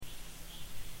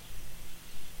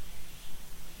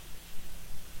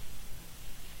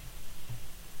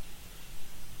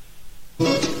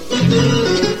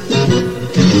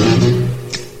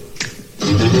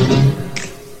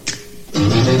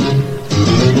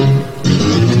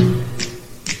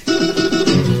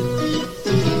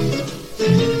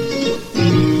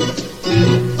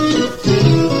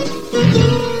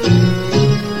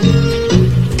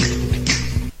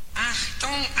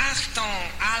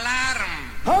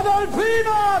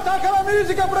Alpina, attacca la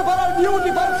musica, prepara il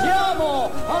beauty,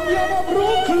 partiamo! Andiamo a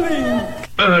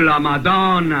Brooklyn! La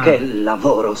Madonna! Che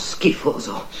lavoro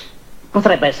schifoso.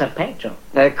 Potrebbe essere peggio.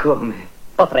 E come?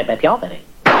 Potrebbe piovere.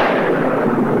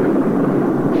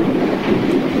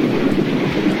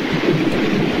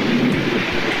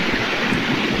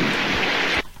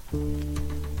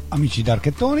 Amici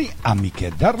d'Archettoni,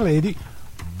 amiche d'Arledi,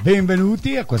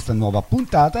 benvenuti a questa nuova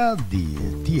puntata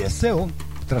di TSO,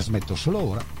 trasmetto solo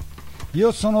ora.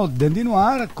 Io sono Dandy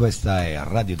Noir, questa è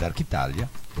Radio Dark Italia,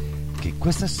 che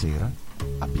questa sera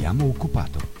abbiamo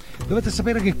occupato. Dovete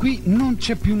sapere che qui non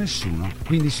c'è più nessuno,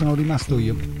 quindi sono rimasto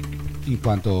io, in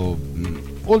quanto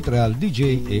oltre al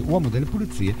DJ e uomo delle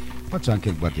pulizie faccio anche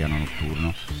il guardiano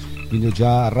notturno. Quindi ho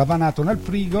già ravanato nel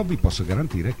frigo, vi posso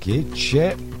garantire che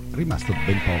c'è rimasto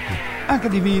ben poco, anche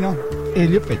di vino, e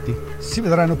gli effetti si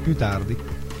vedranno più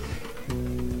tardi.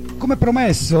 Come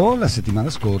promesso la settimana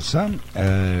scorsa,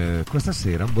 questa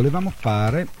sera volevamo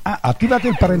fare... attivate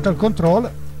il parental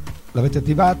control? L'avete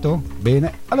attivato?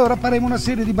 Bene, allora faremo una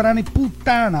serie di brani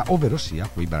puttana, ovvero sia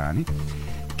quei brani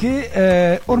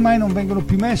che ormai non vengono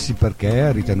più messi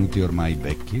perché ritenuti ormai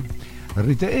vecchi,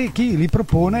 e chi li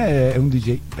propone è un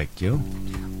DJ vecchio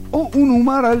o un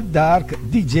numeral dark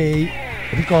DJ.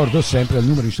 Ricordo sempre il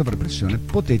numero di sovrappressione,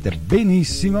 potete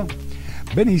benissimo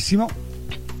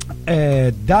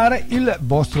dare il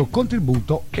vostro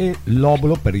contributo e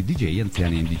l'obolo per i DJ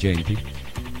anziani e indigenti.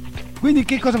 Quindi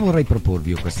che cosa vorrei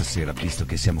proporvi io questa sera, visto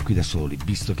che siamo qui da soli,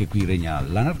 visto che qui regna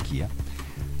l'anarchia?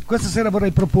 Questa sera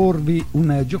vorrei proporvi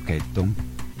un giochetto.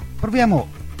 Proviamo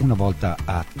una volta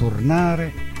a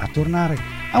tornare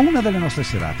a una delle nostre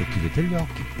serate. Chiudete gli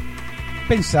occhi,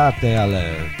 pensate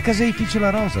al caseificio La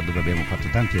Rosa, dove abbiamo fatto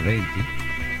tanti eventi.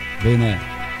 Bene,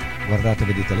 guardate,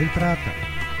 vedete l'entrata,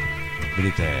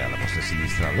 vedete alla vostra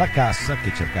sinistra la cassa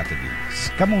che cercate di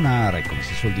scamunare, come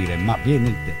si suol dire, ma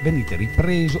venite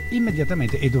ripreso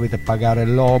immediatamente e dovete pagare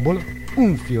l'obolo.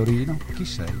 Un fiorino. Chi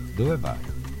sei? Dove vai?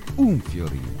 Un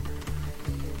fiorino.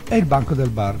 È il banco del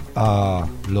bar,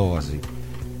 l'oasi,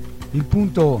 il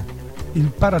punto, il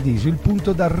paradiso, il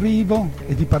punto d'arrivo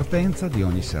e di partenza di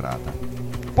ogni serata.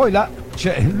 Poi là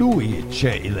c'è lui,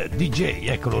 c'è il DJ,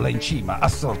 eccolo là in cima,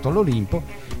 assorto all'Olimpo,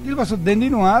 il vostro Dandy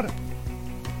Noir,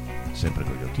 sempre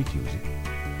con gli occhi chiusi,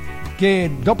 che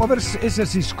dopo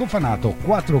essersi scofanato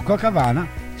 4 Coca-Havana,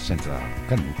 senza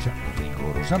cannuccia,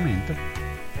 rigorosamente,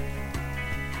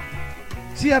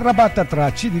 si arrabatta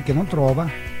tra cibi che non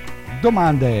trova,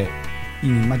 domande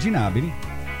inimmaginabili,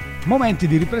 momenti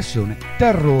di riflessione,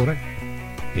 terrore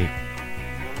e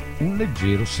un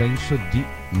leggero senso di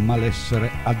malessere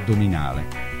addominale.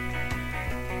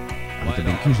 Avete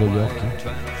ben chiuso gli occhi?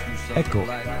 Ecco,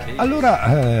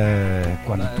 allora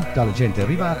quando tutta la gente è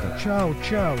arrivata, ciao,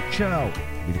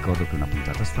 vi ricordo che è una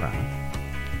puntata strana.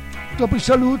 Dopo i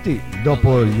saluti,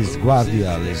 dopo gli sguardi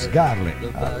alle sgarle,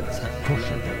 alle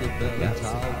cosce dei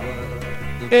ragazzi,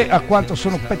 e a quanto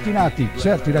sono pettinati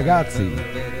certi ragazzi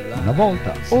una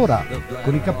volta, ora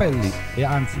con i capelli e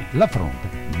anzi la fronte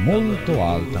molto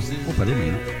alta, o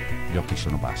perlomeno gli occhi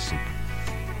sono bassi.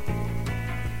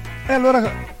 E allora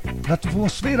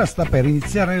l'atmosfera sta per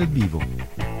iniziare nel vivo.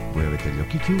 Voi avete gli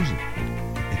occhi chiusi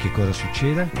e che cosa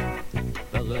succede?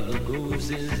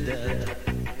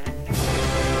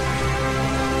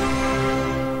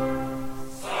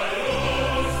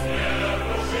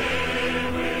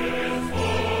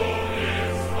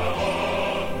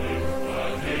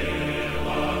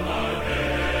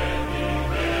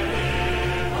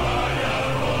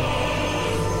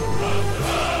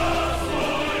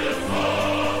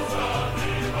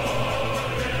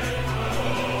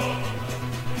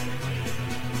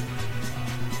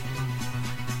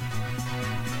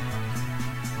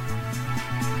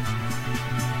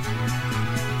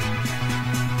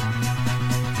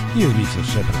 Io inizio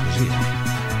sempre così.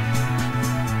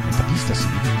 La pista si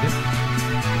divide.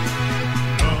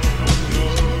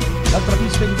 L'altra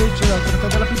pista invece, l'altra metà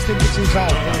della pista invece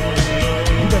esalta.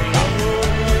 Libertà.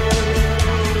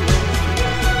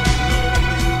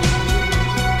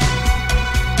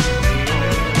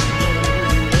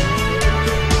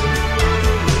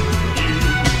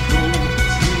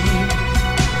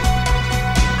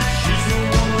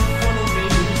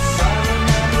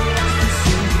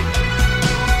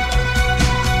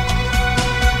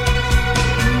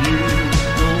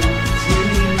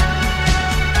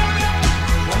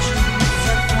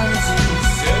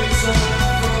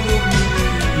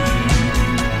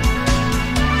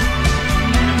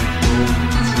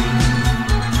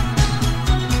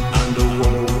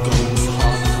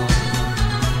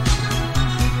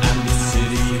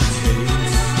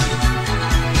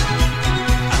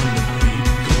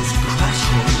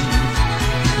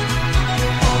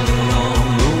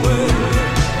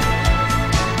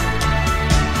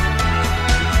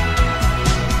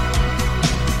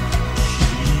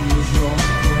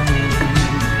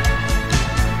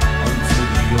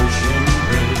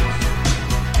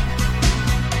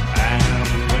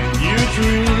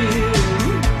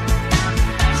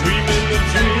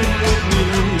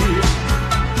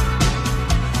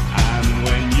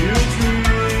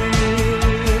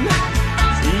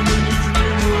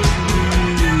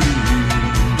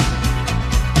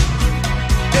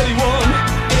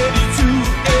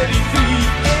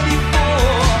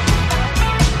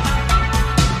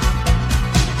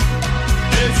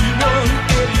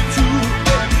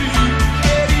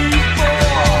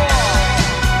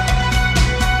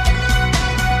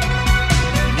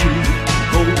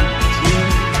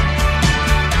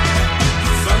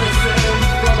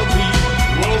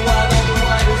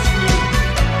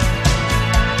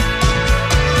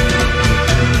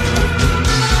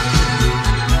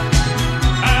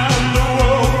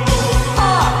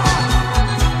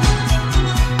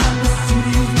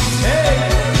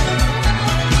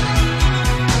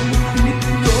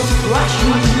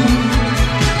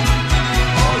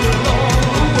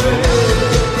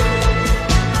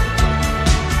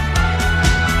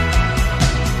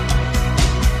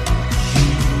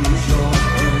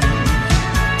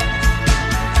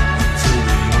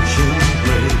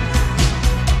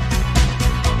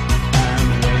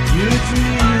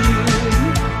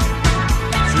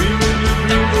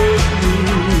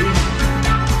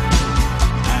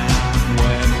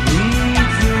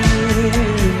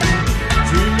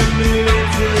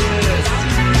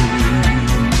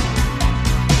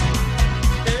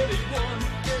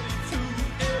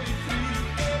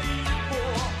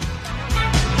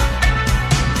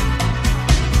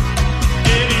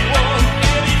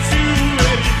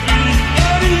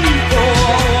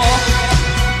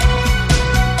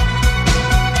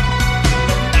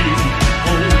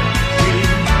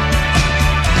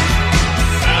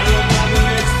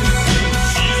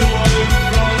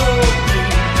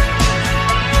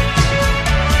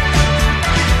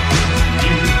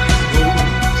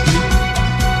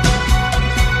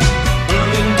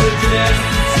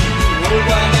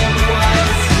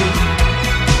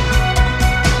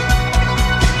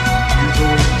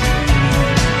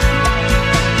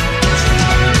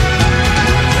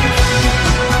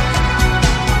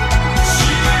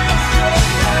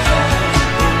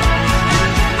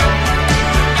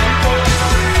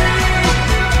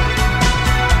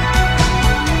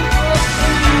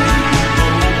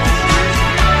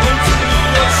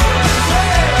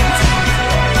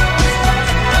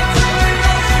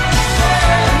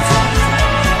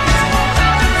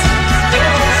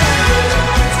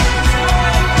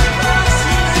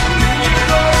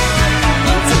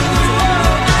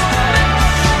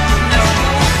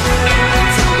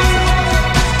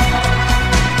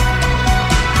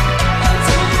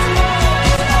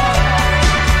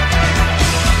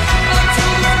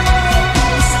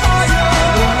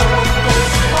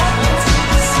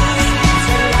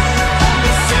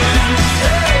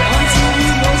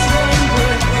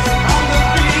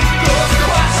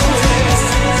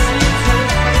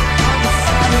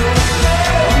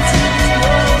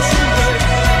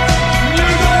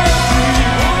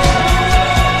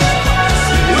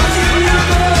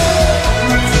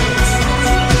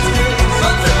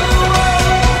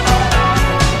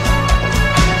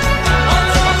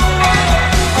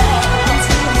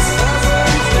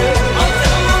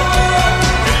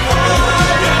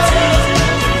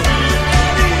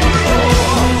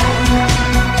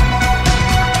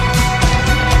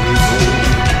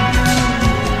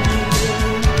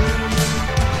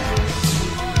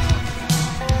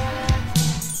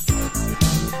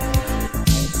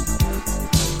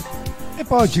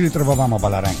 poi ci ritrovavamo a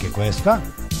ballare anche questa.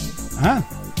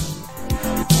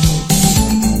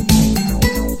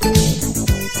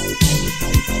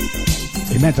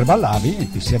 E mentre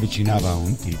ballavi ti si avvicinava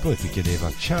un tipo e ti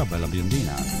chiedeva: ciao bella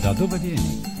biondina, da dove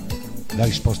vieni? La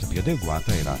risposta più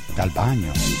adeguata era: dal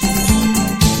bagno.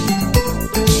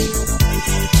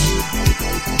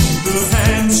 The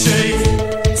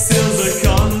handshake seals a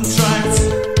contract.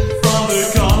 From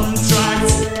the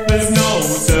contract, there's no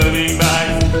turning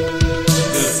back.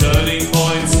 The turning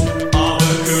point of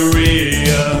a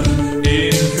career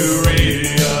in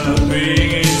Korea,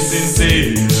 being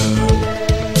insincere.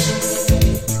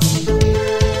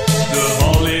 The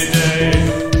holiday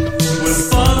was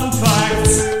fun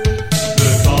packed.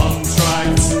 The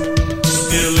contract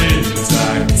still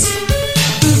intact.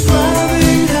 The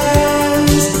grabbing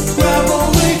hands grab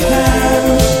all they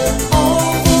can,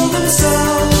 all for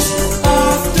themselves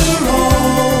after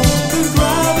all. The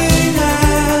grabbing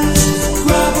hands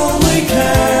grab all they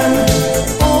can,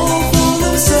 all for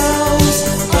themselves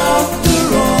after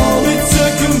all. It's a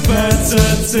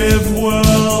competitive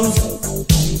world.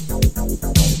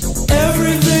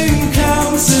 Everything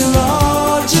counts in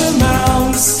large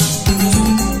amounts.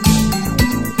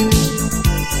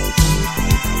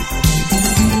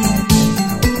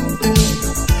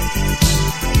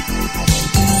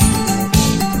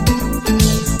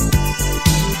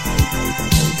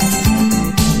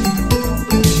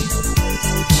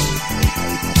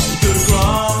 The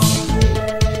graph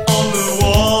on the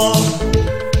wall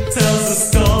tells the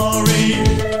story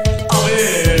of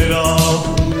it all.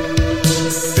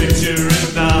 Picture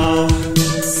it now,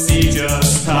 see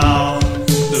just how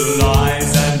the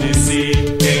lies and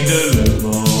deceit gained a little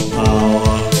more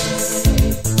power.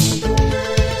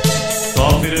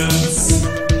 Confidence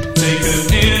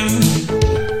taken in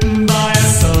by a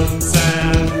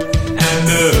suntan and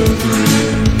a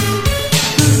grin.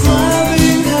 The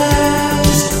grabbing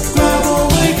hands grab all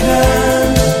they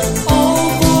can, all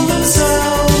for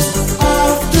themselves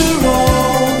after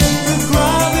all. The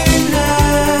grabbing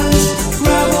hands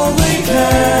grab all they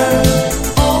can,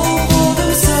 all for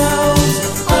themselves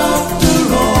after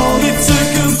all. It's a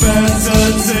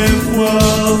competitive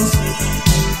world.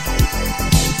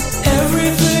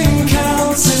 Everything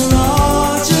counts in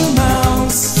large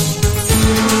amounts.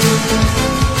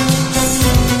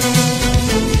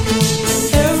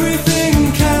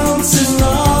 Everything counts in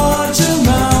large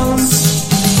amounts.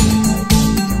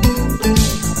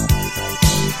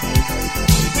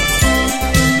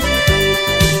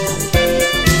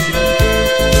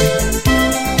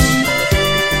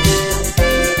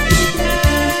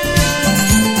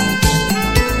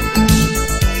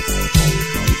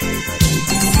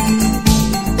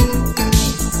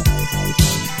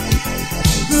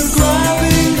 The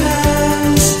grabbing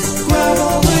hands grab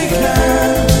all they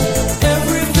can.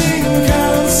 Everything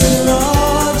counts in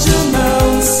large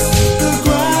amounts. The grabbing hands grab all they can. Everything counts in large amounts. The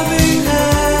grabbing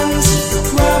hands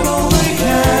grab all they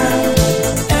can.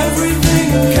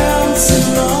 Everything counts in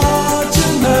large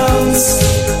amounts.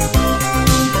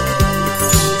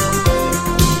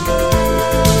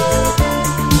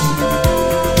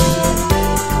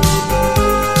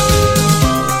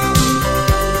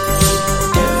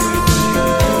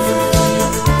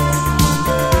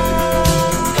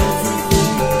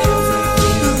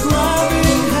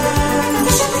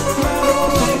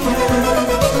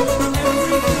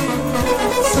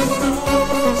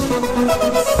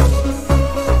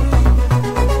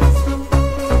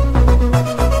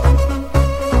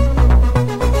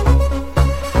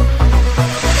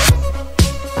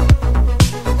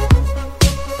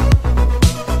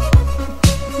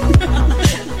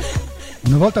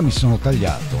 Una volta mi sono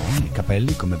tagliato i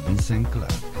capelli come Vincent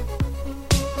Clark.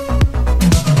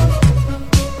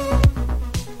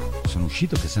 Sono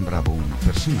uscito che sembravo un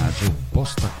personaggio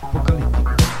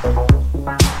post-apocalittico.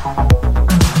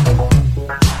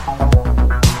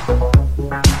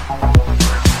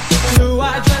 New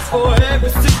I dress for every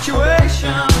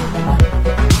situation,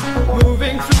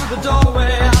 moving through the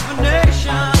doorway of a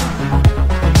nation.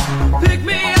 Pick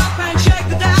me up and shake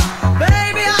the doubt,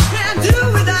 baby, I can't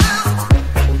do without.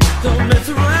 Don't mess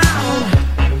around,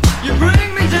 you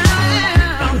bring me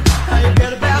down. How you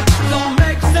get about, don't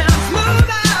make sense, move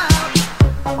out.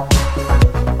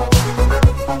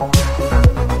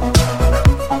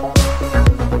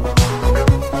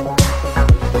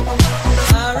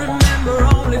 I remember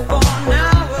only for an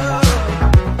hour,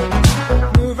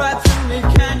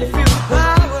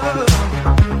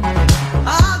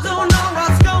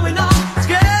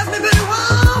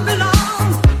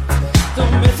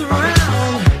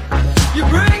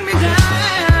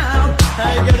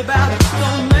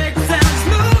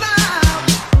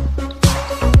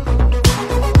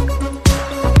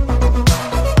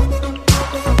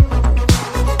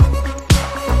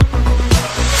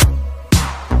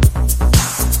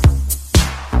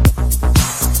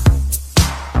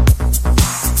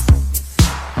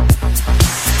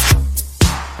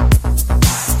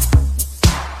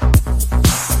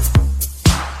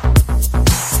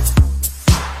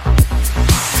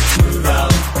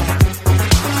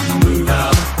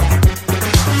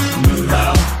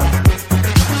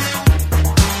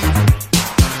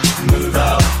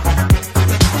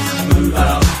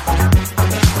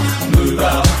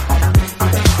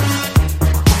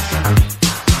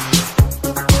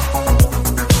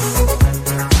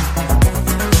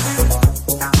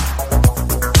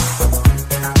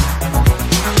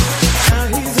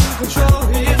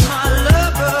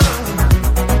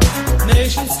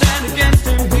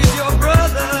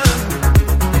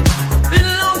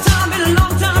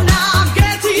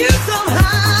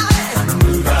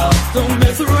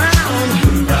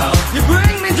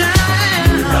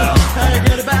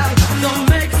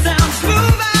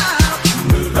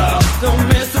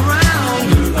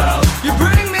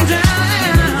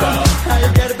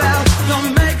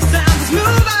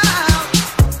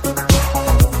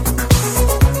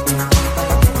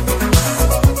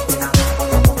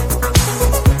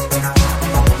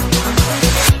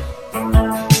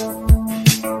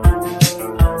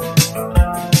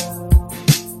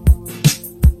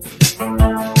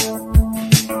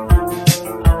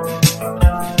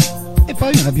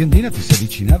 questa biondina ti si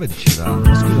avvicinava e diceva: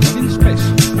 ma scusa, ma vieni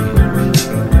spesso? Tu lo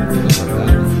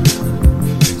guardavi,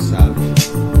 pensavi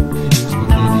e gli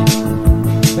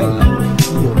rispondevi: bella,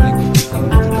 io vengo questa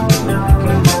notte da te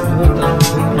perché ho tanto.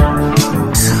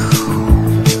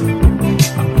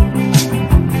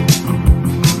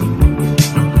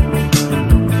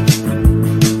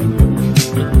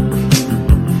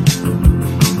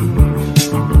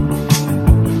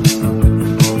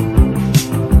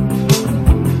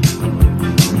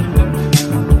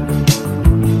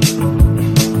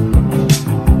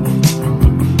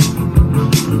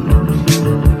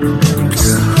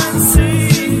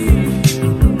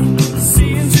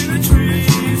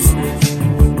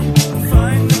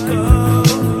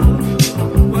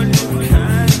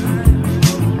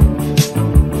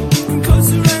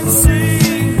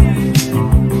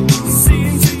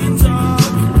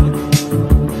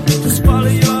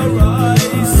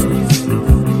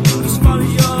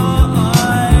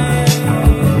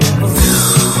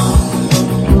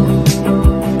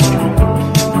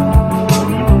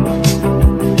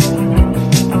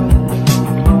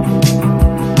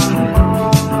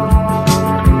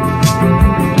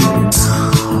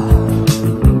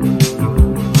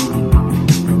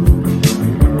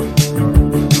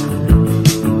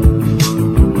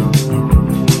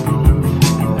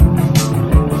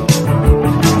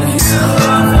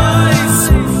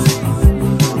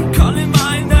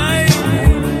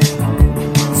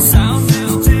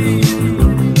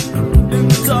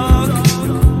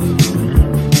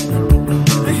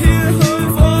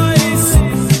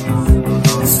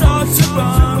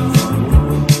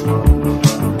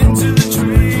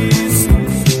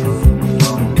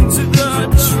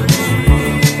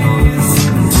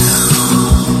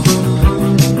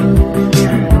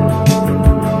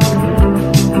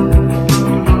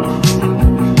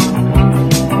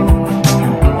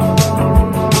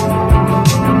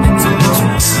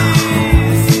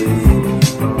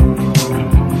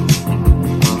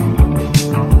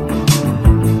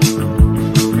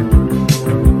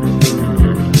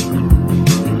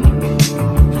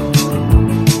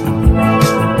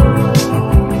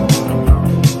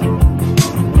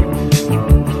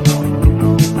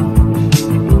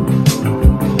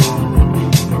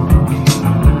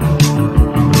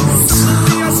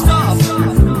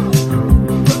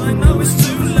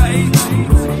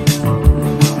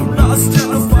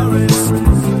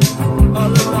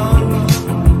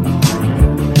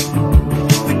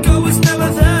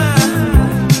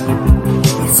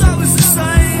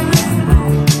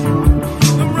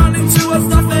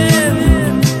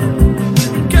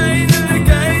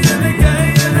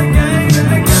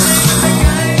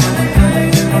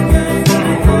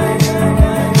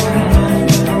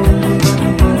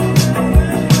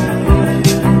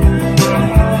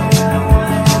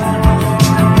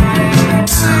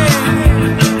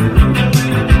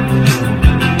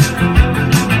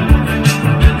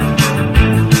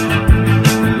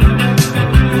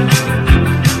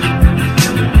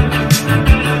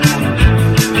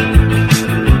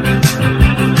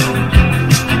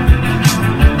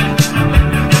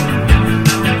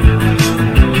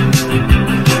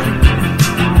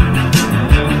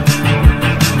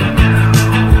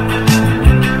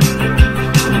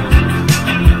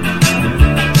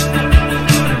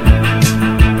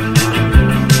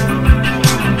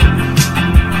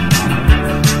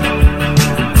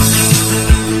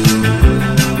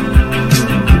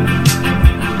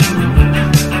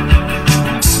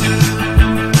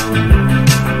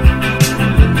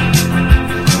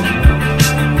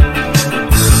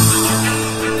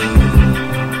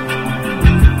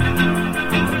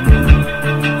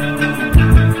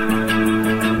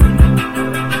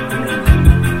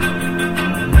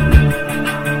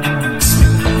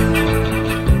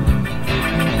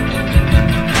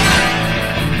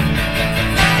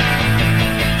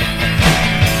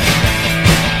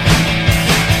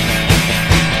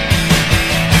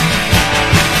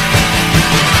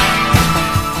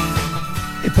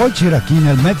 Poi c'era chi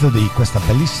nel mezzo di questa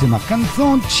bellissima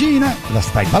canzoncina, la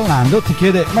stai ballando, ti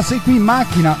chiede: ma sei qui in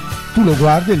macchina? Tu lo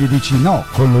guardi e gli dici: no,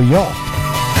 con lo yacht.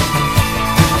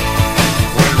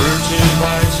 When routine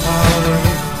lies hard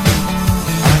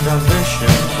and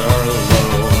ambitions are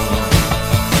low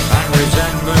and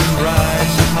resentment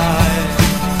rises high,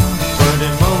 but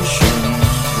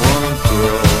emotions won't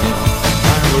grow,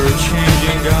 and we're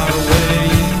changing our way,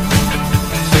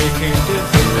 taking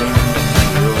different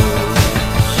roads,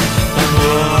 and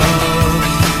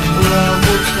love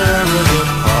will tear us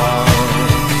apart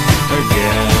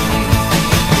again.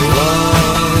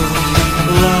 Love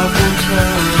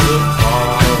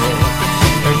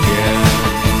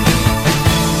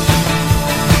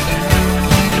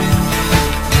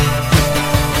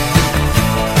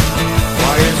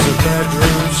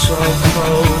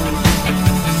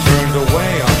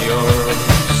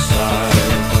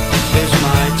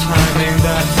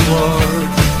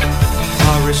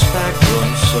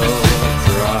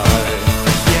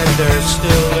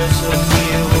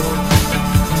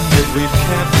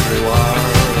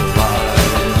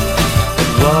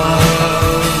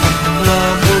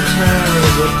love will tear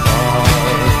us apart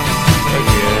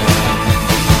again.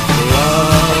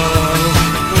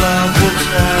 Love will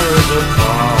tear us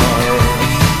apart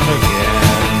again.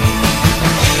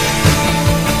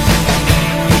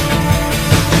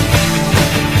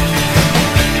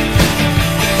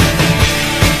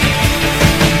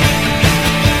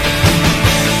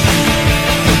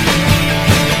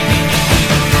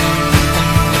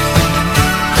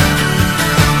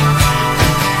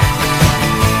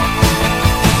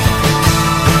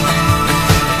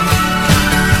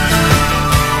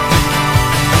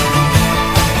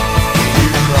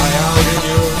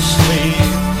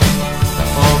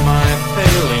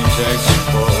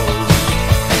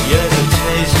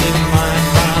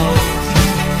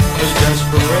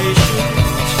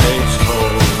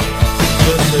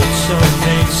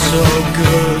 So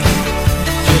good,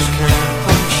 just can't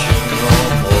function no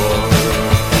more.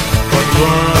 But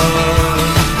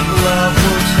love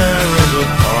will tear us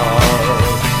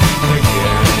apart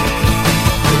again.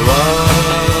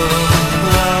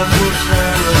 Love will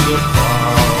tear us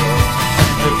apart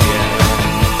again.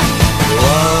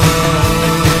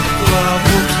 Love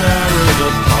will tear us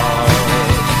apart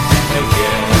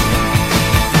again.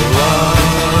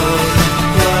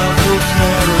 Love will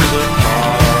tear us apart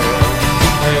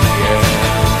again.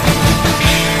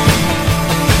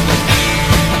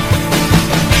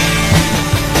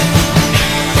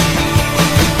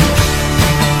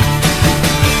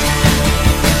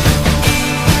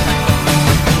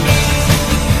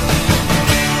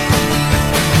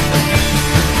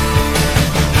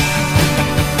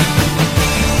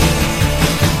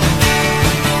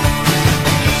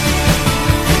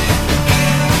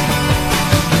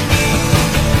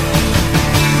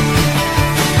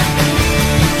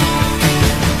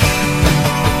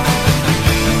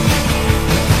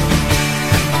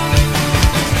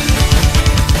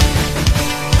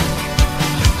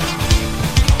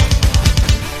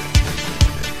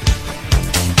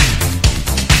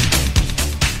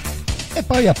 E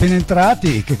poi appena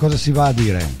entrati, che cosa si va a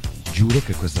dire? Giuro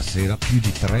che questa sera più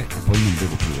di 3 e poi non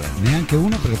bevo più, neanche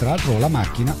uno, perché tra l'altro ho la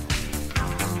macchina.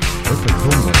 Questo è il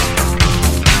fondo.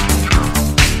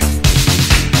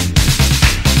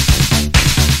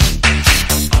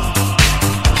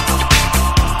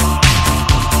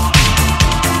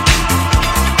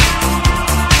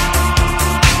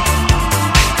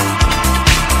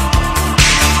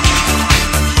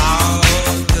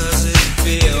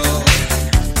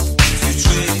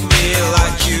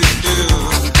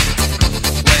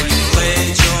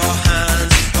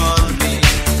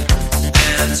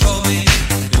 Told me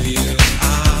who you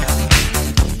are.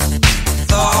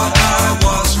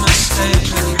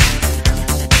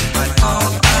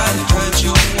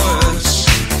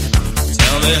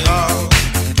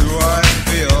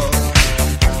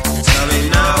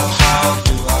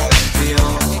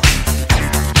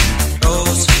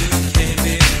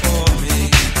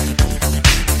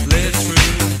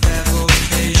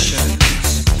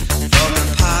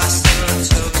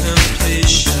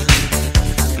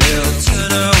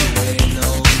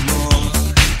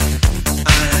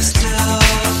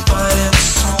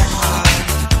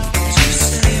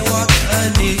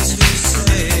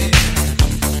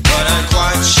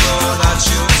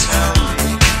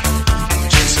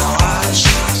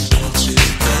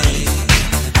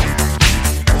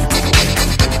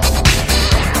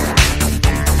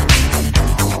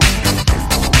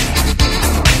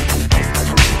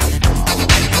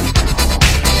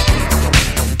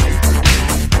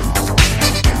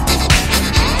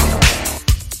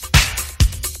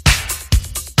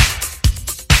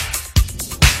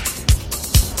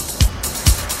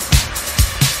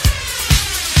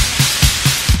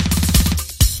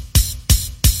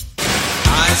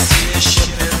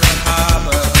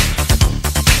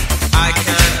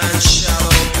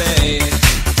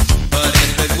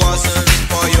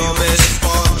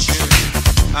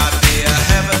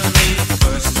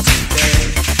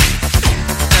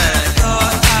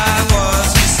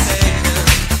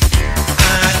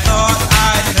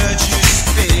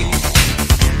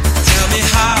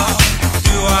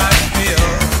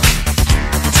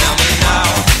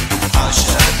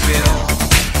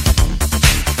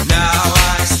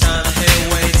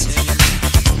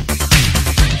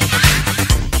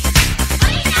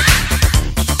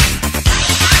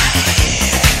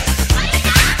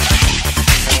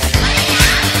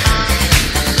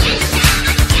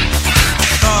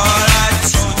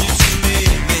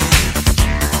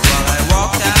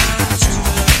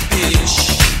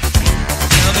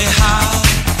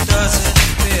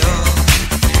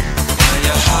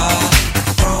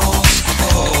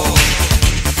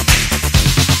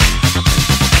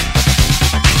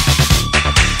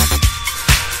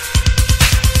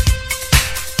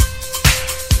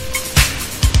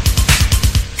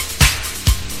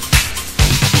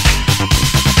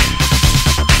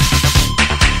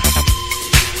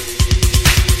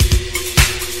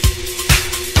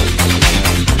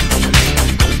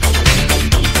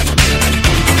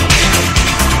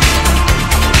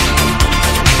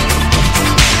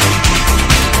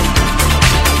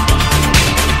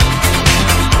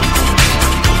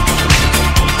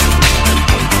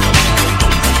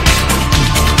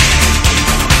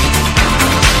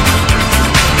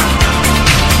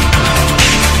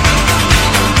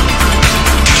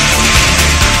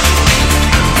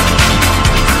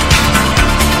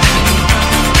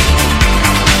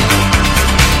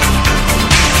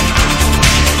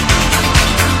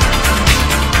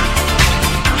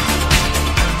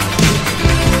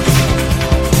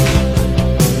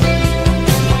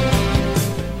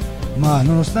 Ma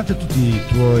nonostante tutti i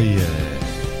tuoi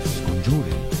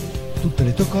scongiuri, tutte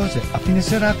le tue cose, a fine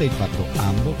serata hai fatto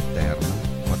ambo, terna,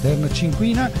 quaterna,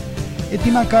 cinquina e ti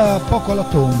manca poco alla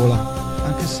tombola,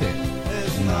 anche se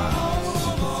una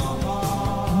situazione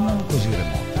non così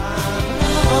remota.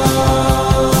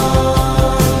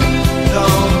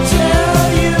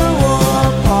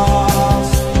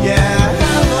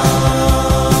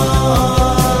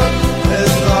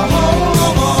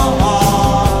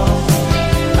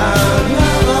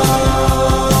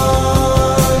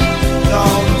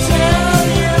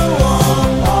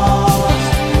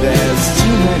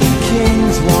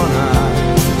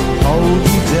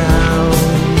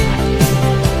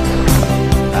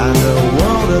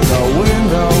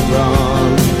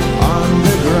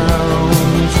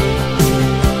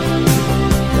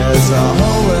 A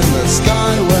hole in the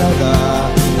sky where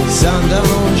the sun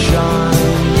don't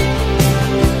shine,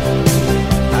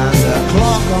 and a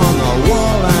clock on the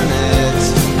wall and it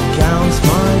counts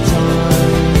my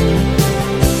time.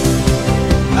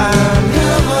 And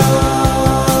heaven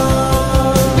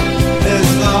is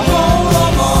the whole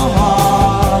of our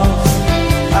hearts,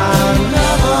 and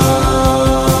heaven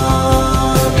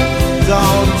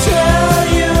don't tear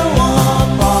you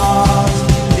apart.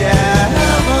 Yeah,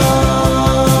 heaven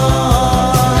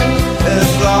is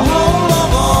the whole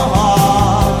of our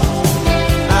hearts,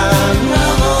 and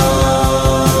heaven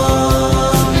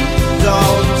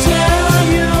don't tear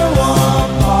you apart.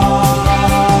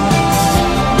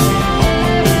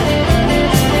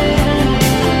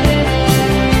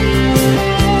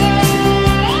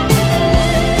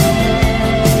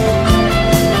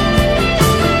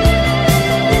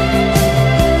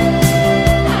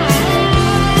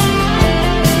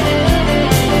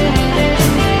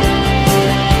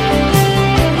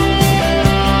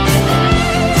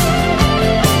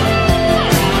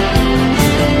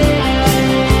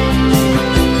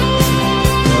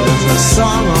 There's a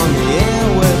song on the air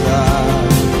with a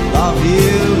love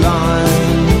you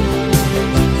line,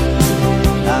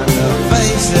 and a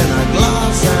face in a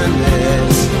glass and it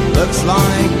looks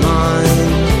like mine.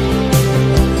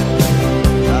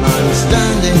 And I'm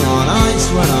standing on ice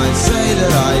when I say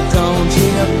that I don't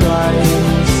hear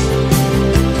praise,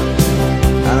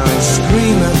 and I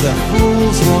scream at the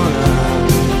fools wanna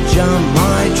jump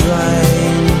my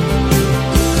train.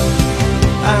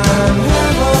 And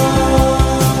heaven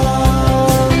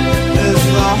is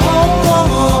the whole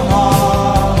of our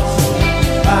hearts,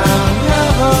 and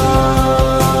heaven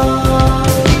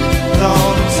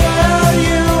don't tear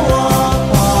you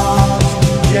apart.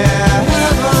 Yeah,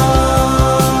 heaven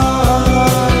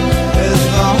is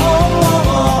the whole of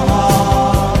our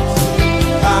hearts,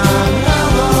 and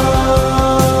heaven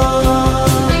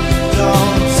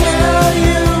don't tear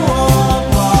you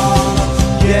apart.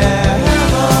 Yeah,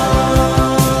 heaven.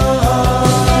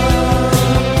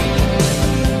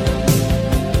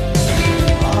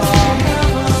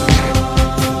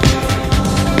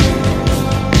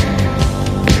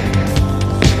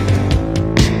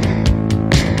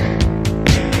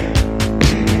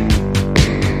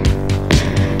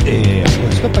 E a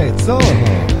questo pezzo, a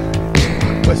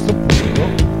questo punto,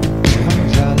 siamo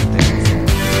già al terzo.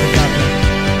 Aspettate.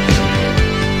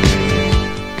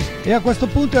 E a questo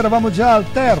punto eravamo già al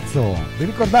terzo. Vi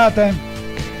ricordate?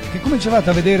 Che cominciavate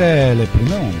a vedere le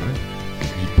prime ombre,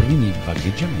 i primi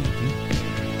vagheggiamenti.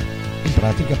 In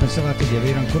pratica pensavate di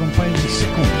avere ancora un paio di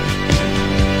secondi.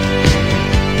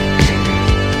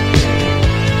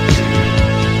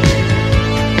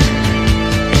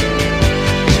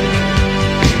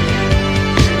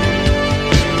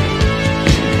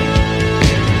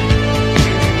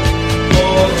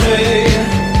 All day,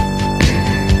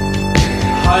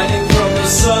 hiding from the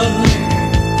sun.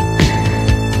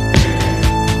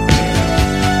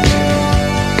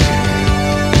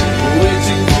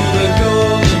 Waiting for the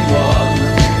golden one.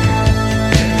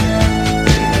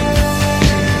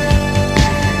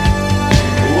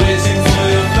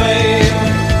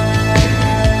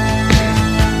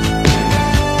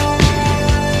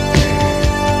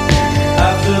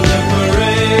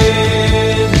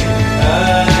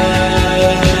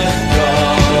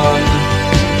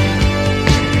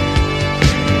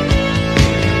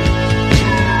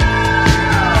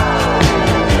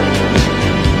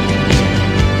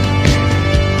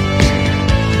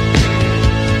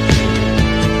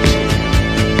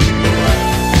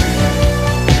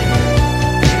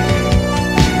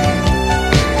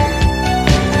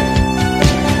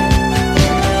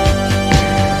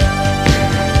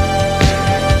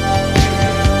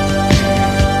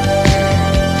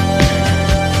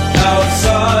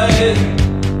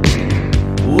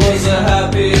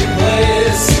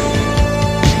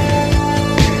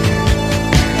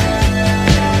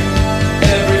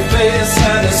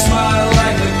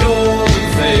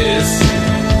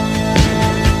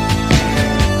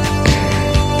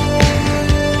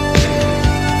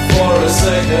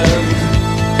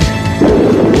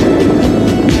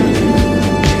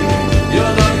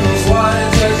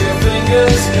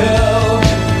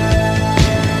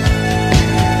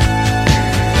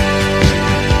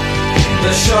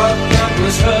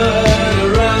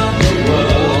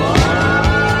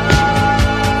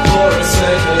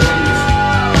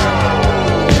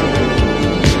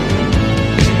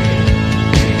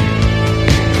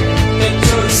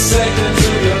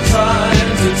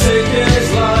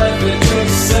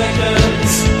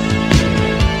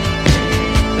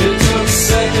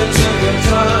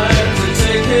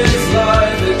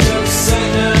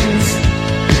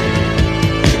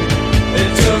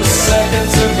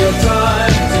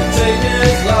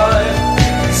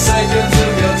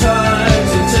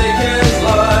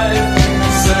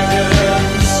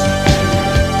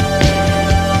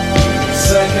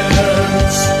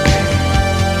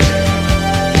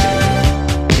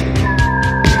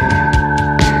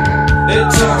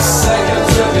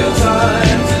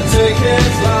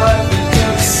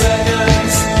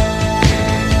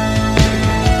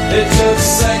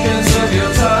 seconds of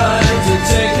your time to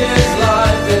take his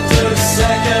life. It took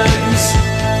seconds.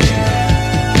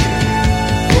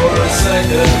 For a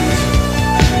second.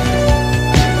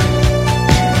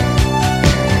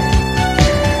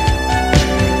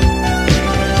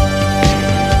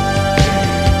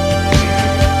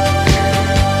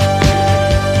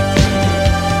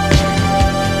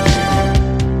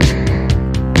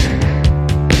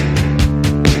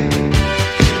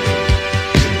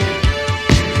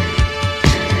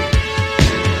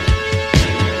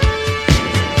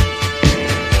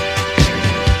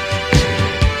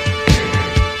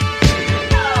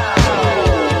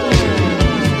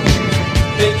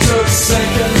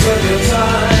 Seconds of your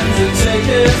time to take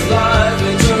his life.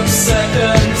 It took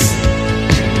seconds.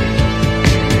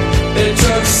 It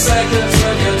took seconds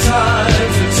of your time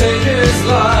to take his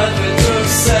life. It took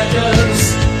seconds.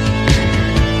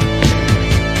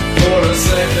 For a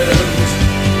second.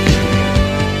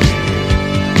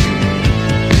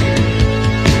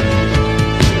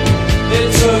 It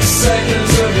took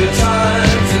seconds of your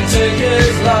time to take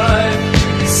his life.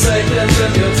 Seconds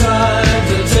of your time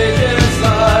to take his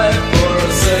life. For a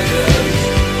second.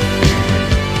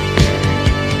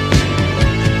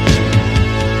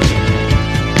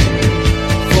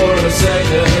 For a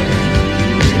second.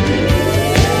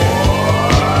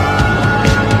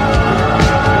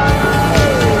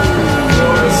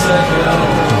 For a second.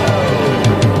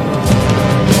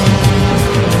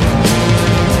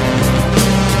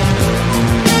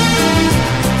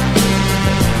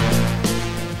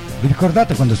 Vi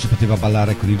ricordate quando si poteva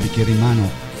ballare con il bicchiere in mano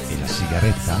e la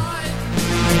sigaretta?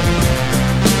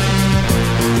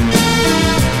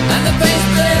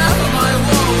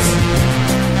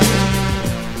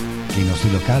 Che i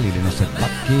nostri locali, le nostre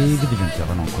bacchette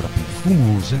diventavano ancora più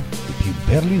fumose e più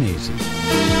berlinesi.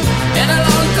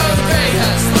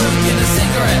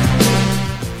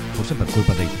 Forse per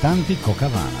colpa dei tanti Coca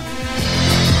Havana.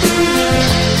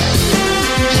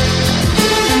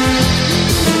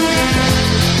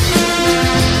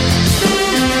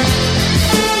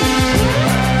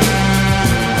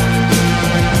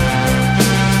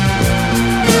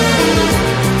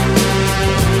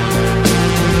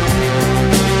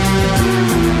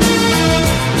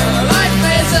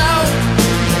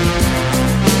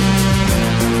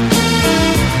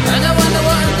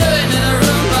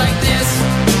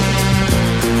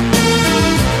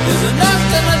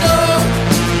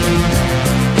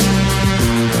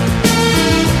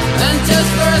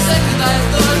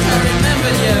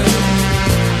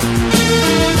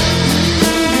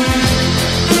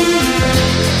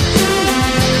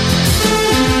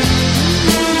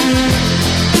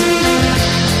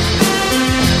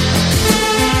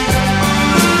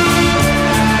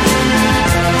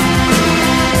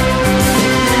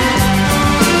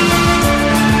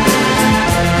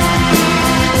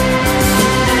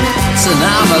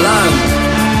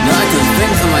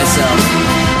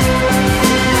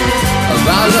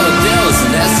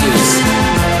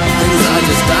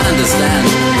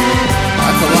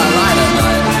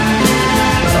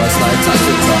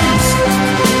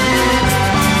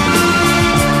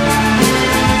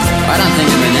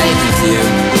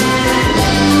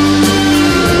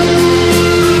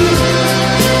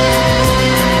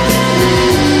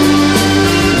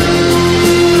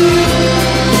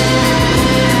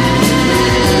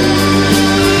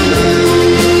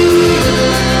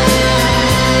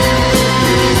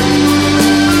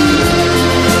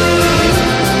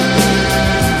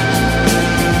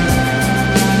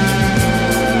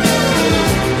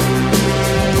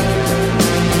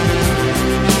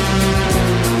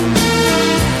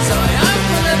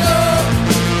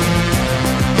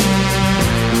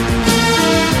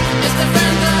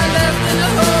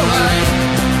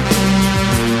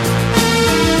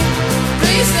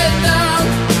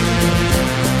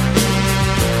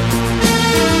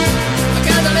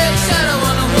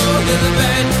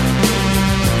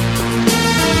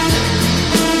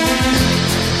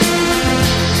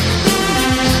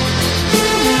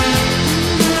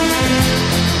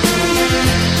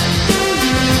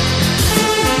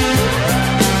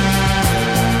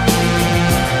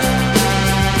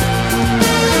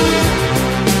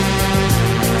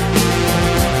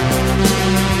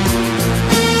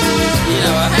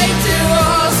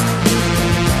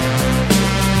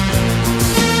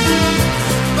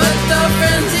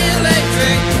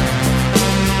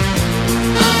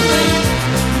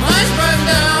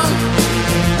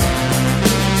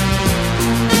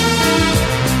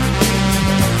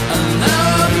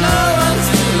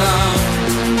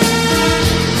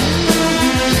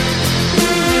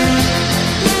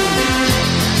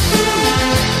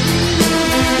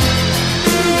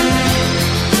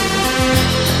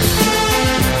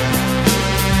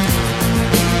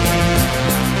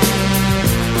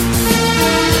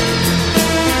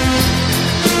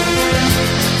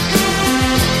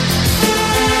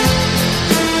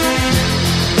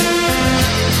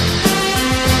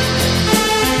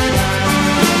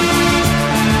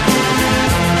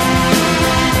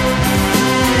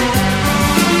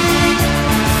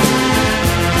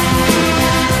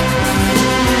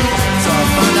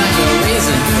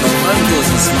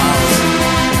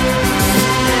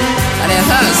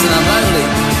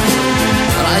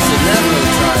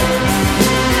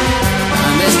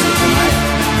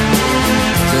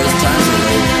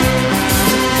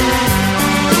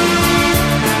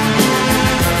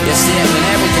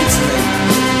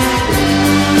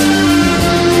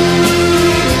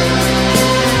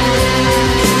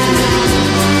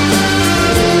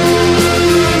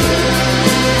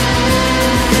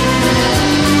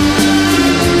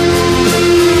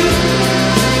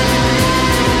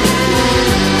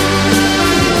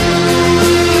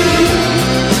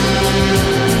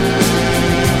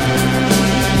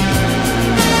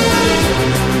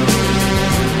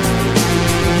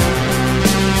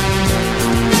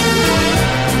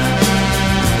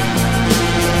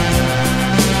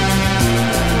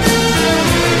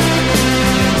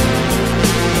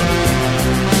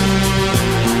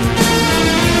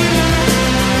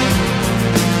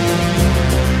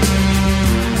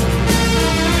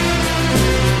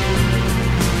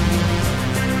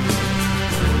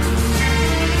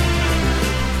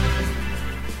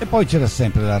 poi c'era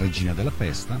sempre la regina della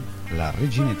festa, la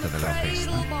reginetta della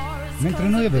festa, mentre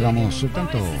noi avevamo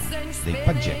soltanto dei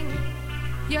paggetti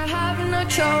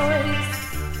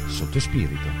sotto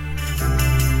spirito.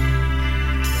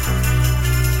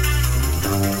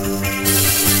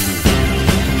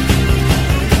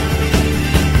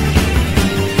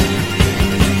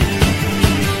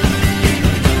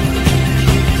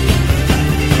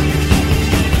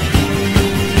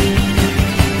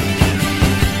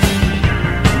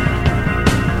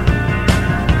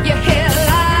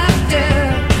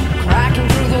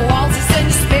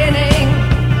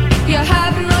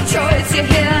 You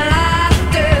hear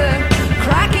laughter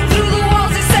cracking through the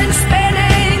walls, it's sent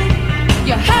spinning.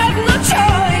 You have no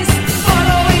choice,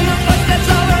 following the footsteps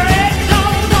of a red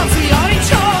dawn, dancing your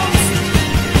charms.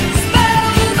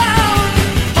 Spellbound,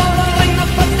 following the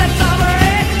footsteps of a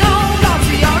red dawn,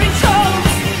 dancing your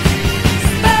charms.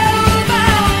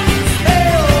 Spellbound,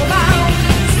 spellbound,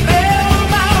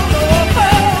 spellbound, oh,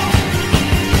 oh.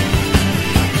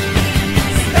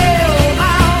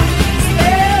 Spellbound,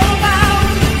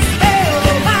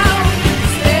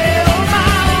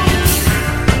 spellbound.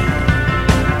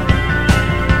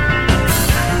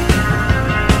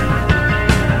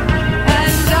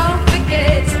 And don't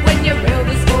forget when your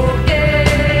elders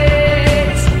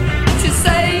forget to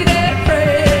say their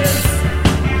prayers.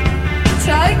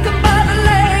 Take them by the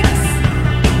legs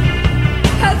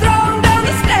and throw them down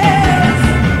the stairs.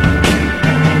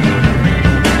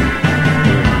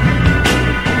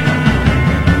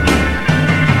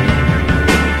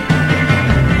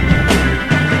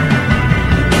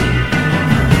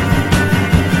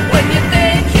 When you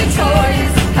think your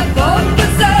toys have gone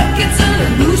berserk, it's an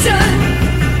illusion.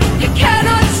 You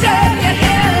cannot share, you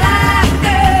hear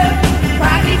laughter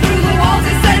cracking through the walls,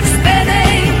 it's sent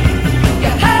spinning. You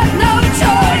have no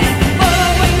choice,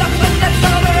 following the footsteps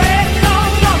of a red dawn,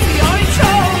 dancing your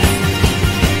charms.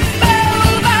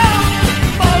 Spellbound,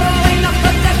 following the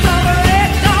footsteps of a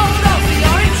red dawn, dancing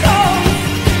your charms.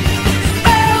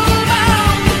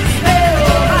 Spellbound,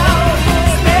 spellbound,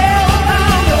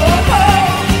 spellbound, oh,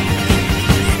 oh. Spellbound, spellbound,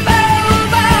 spellbound,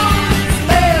 spellbound,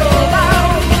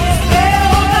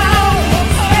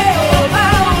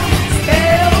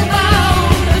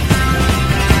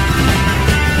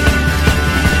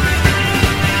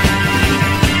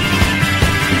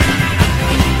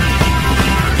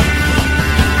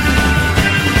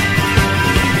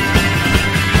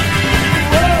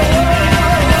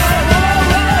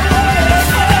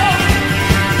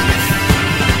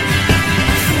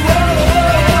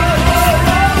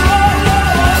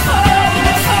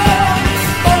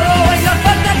 Following the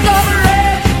footsteps of a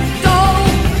red dawn,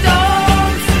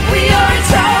 dance, we are in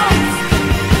charms.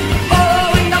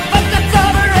 Following the footsteps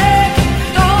of a red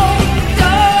dawn,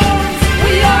 dance,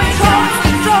 we are in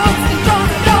charms, dance,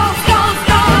 dance, dance, dance,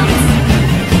 dance.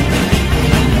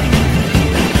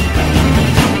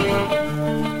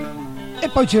 E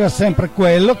poi c'era sempre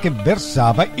quello che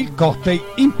versava il cocktail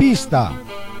in pista,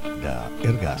 da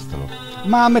ergastolo.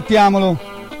 Ma ammettiamolo,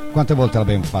 quante volte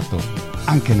l'abbiamo fatto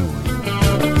anche noi.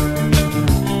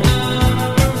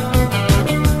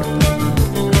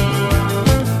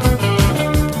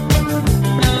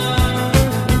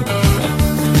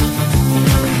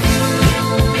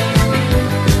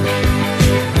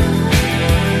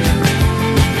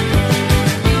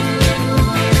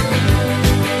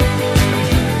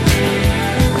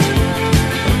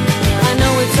 I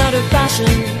know it's out of fashion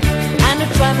and a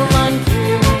trifle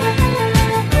uncool,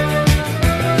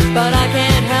 but I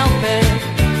can't help it,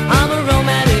 I'm a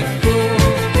romantic fool.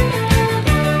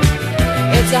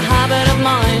 It's a habit of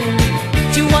mine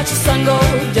to watch the sun go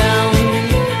down.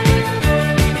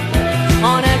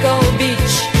 On Echo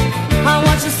Beach, I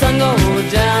watch the sun go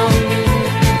down.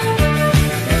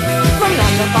 From 9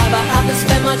 to 5 I have to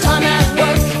spend my time at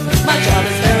work. My job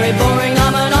is very boring,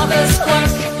 I'm an office clerk.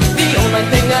 The only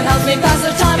thing that helps me pass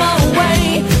the time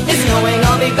away is knowing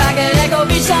I'll be back at Echo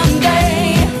Beach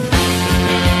someday.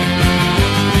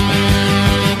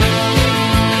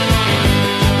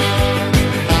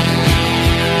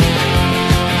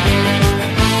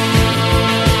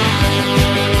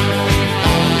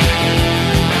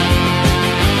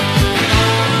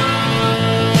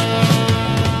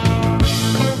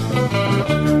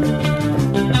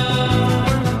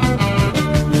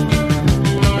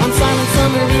 On silent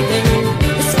summer evening,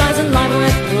 the skies alive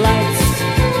with lights.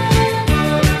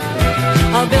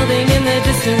 A building in the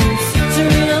distance,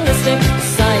 surrealistic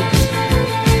sight.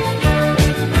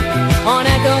 On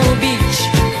Echo Beach,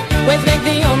 waves make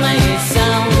the only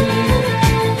sound.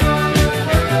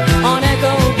 On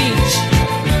Echo Beach,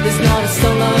 there's not a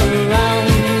soul around.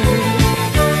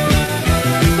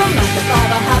 From 9 to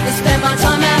 5 I have to spend my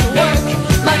time at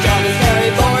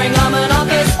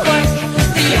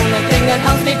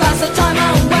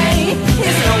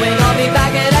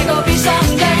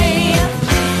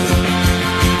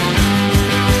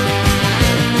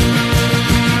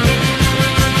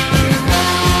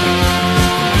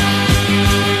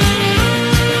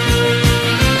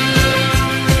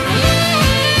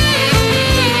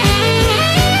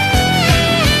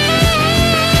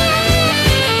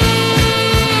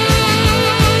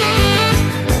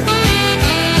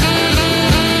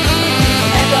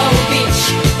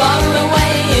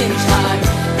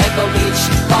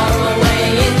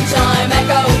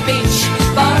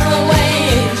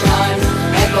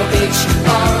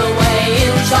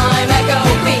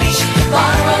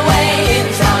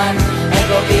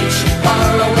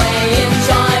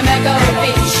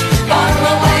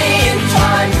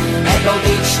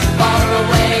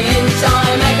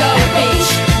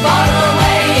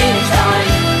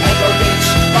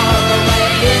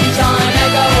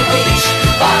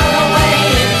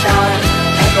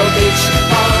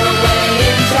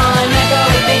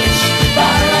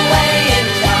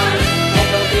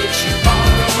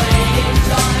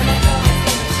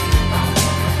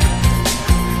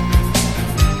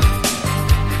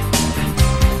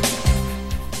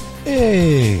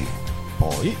E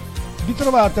poi vi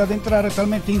trovate ad entrare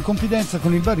talmente in confidenza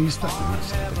con il barista,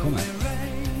 sapete com'è,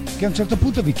 che a un certo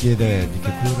punto vi chiede di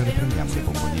che colore le prendiamo le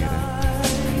bomboniere.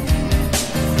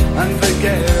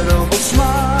 Unforgettable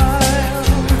smile,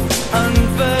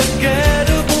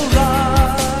 unforgettable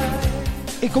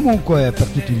life. E comunque per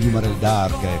tutti gli Humoral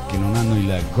Dark che non hanno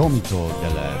il gomito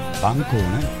del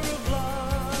bancone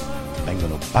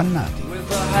vengono bannati. With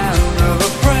the hand of a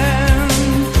friend,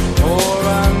 or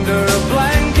under a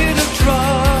blanket of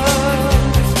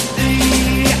trust,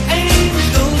 the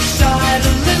angel sighed, a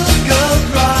little girl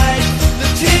cried, the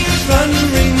tears run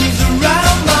rings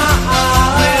around my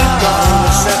eyes. We're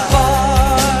gonna set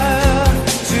fire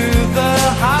to the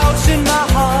house in my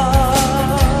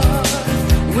heart.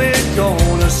 We're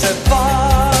gonna set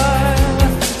fire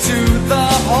to the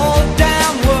whole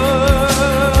damn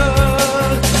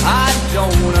world. I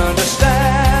don't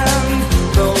understand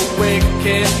the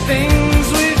wicked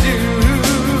things we do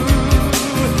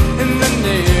in the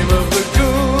name of the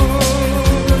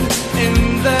good,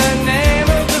 in the name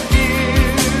of the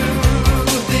few.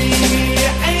 The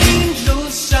angel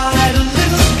sighed, a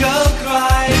little girl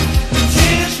cried, the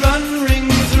tears run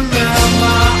rings around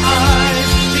my eyes.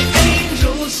 The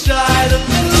angel sighed, a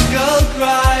little girl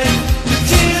cried, the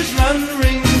tears run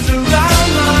rings around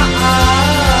my eyes.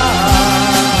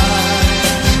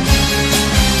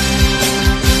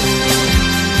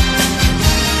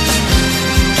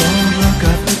 Don't look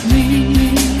up at me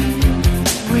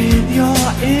with your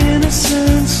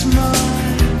innocent smile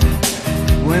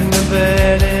when the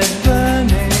bed is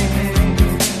burning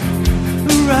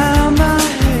around my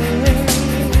head.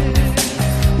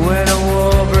 When a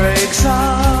war breaks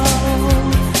out,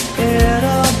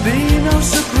 it'll be no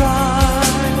surprise.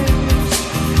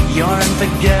 Your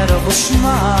unforgettable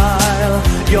smile,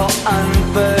 your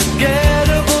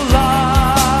unforgettable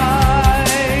lies.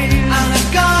 And I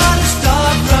gotta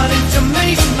start running to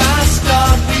make my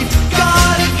start. We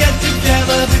gotta get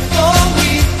together before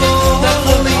we fall. They're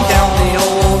pulling down the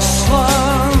old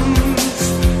slums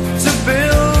to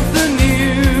build the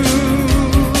new.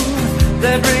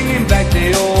 They're bringing back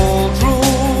the old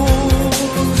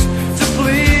rules to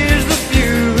please the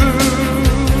few.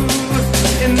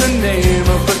 In the name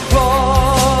of the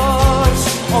cross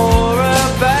or a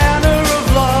banner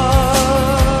of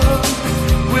love,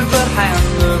 with the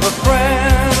hand of a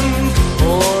friend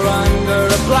or under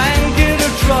a blanket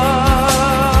of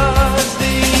trust.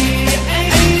 The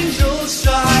angel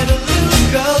sighed, a little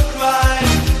girl cried,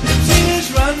 the tears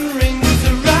run rings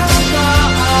around my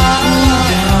eyes.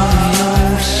 Down the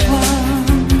old slum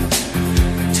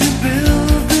to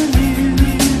build the new.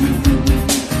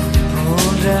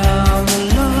 Pull down the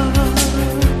love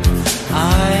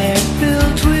I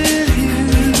built with you.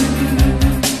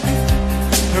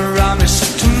 Promise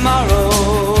of tomorrow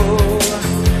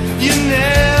you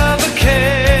never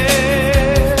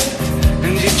cared,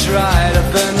 and you tried to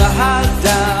burn the house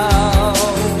down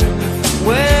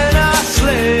when I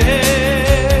slept.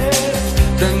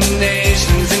 The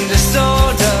nation's in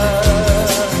disorder,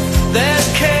 there's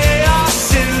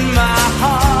chaos in my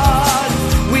heart.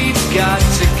 We've got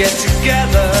to get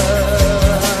together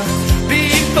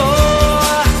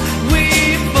before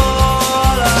we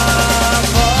fall apart.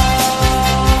 Before we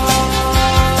fall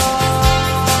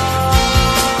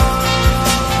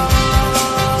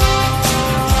apart.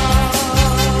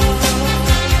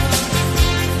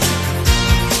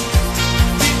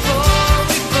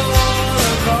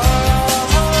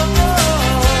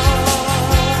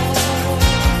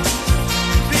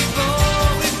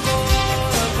 Before we fall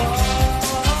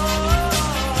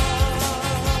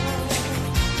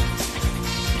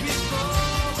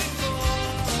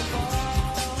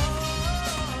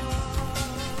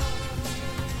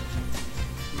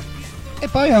E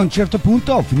poi a un certo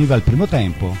punto finiva il primo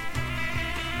tempo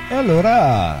e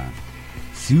allora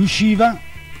si usciva,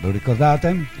 lo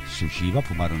ricordate? Si usciva a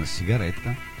fumare una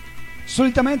sigaretta.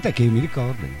 Solitamente, che io mi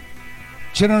ricordi,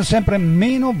 c'erano sempre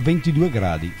meno 22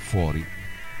 gradi fuori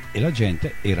e la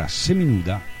gente era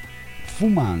seminuda,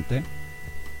 fumante,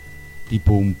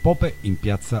 tipo un pope in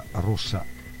piazza Rossa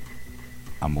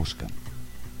a Mosca.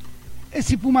 E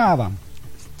si fumava,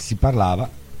 si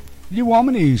parlava. Gli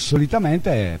uomini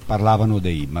solitamente parlavano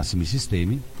dei massimi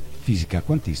sistemi, fisica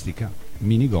quantistica,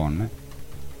 minigonne.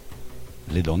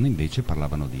 Le donne invece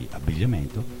parlavano di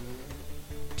abbigliamento,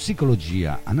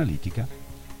 psicologia analitica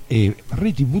e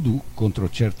riti voodoo contro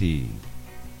certi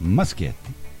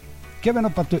maschietti che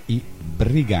avevano fatto i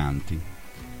briganti.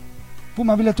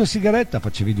 Fumavi la tua sigaretta,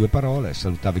 facevi due parole,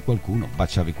 salutavi qualcuno,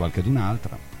 baciavi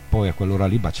qualcun'altra, poi a quell'ora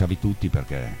lì baciavi tutti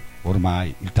perché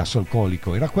ormai il tasso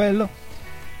alcolico era quello,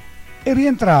 e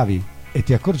rientravi e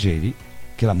ti accorgevi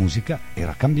che la musica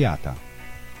era cambiata.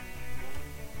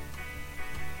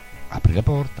 Apri la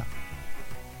porta,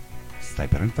 stai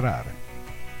per entrare,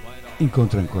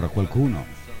 incontri ancora qualcuno,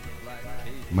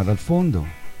 ma dal fondo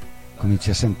cominci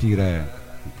a sentire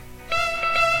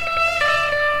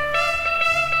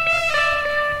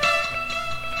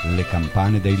le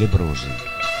campane dei lebbrosi.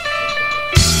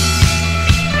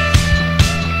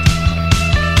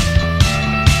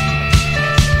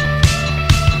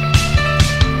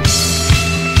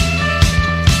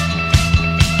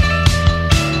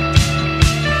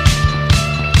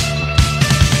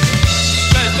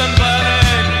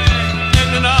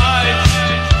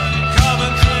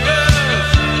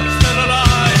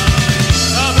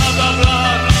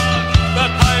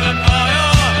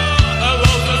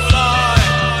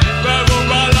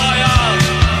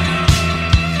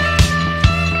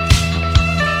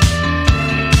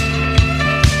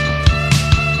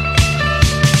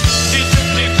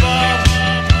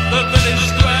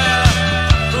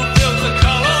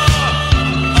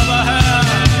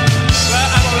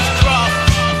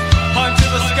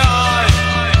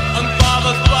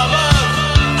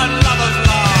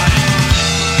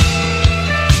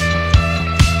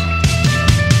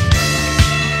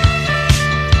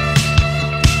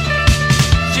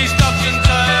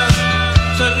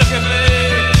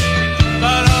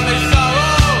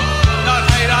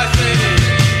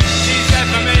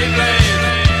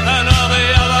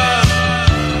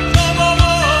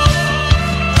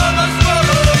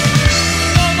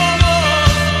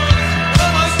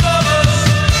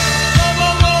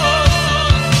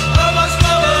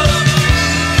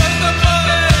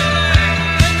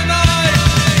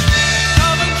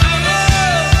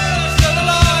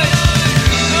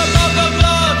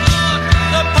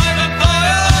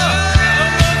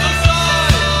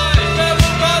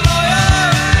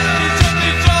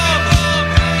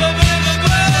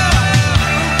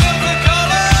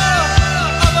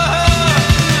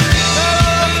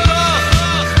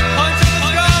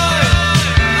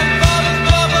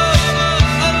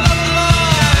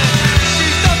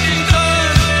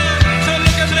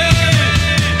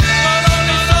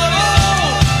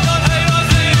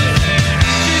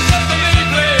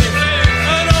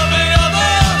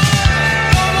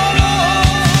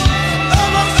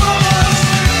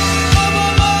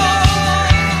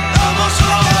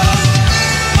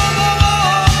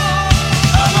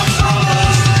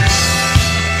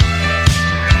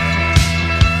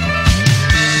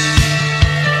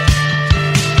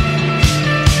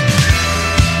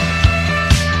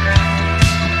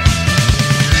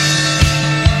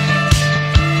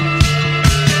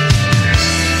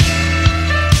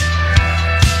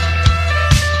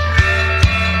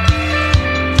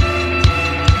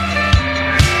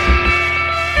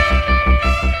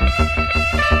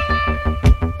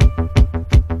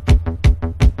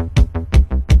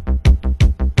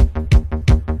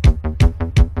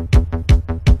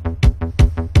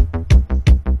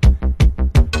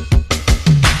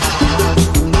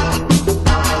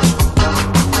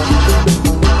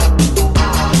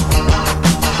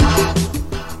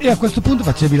 E a questo punto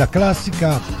facevi la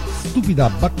classica stupida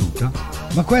battuta: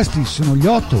 ma questi sono gli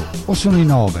 8 o sono i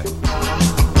 9?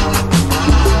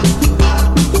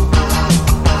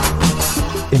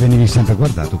 E venivi sempre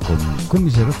guardato con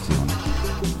commiserazione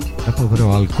da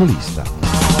povero alcolista.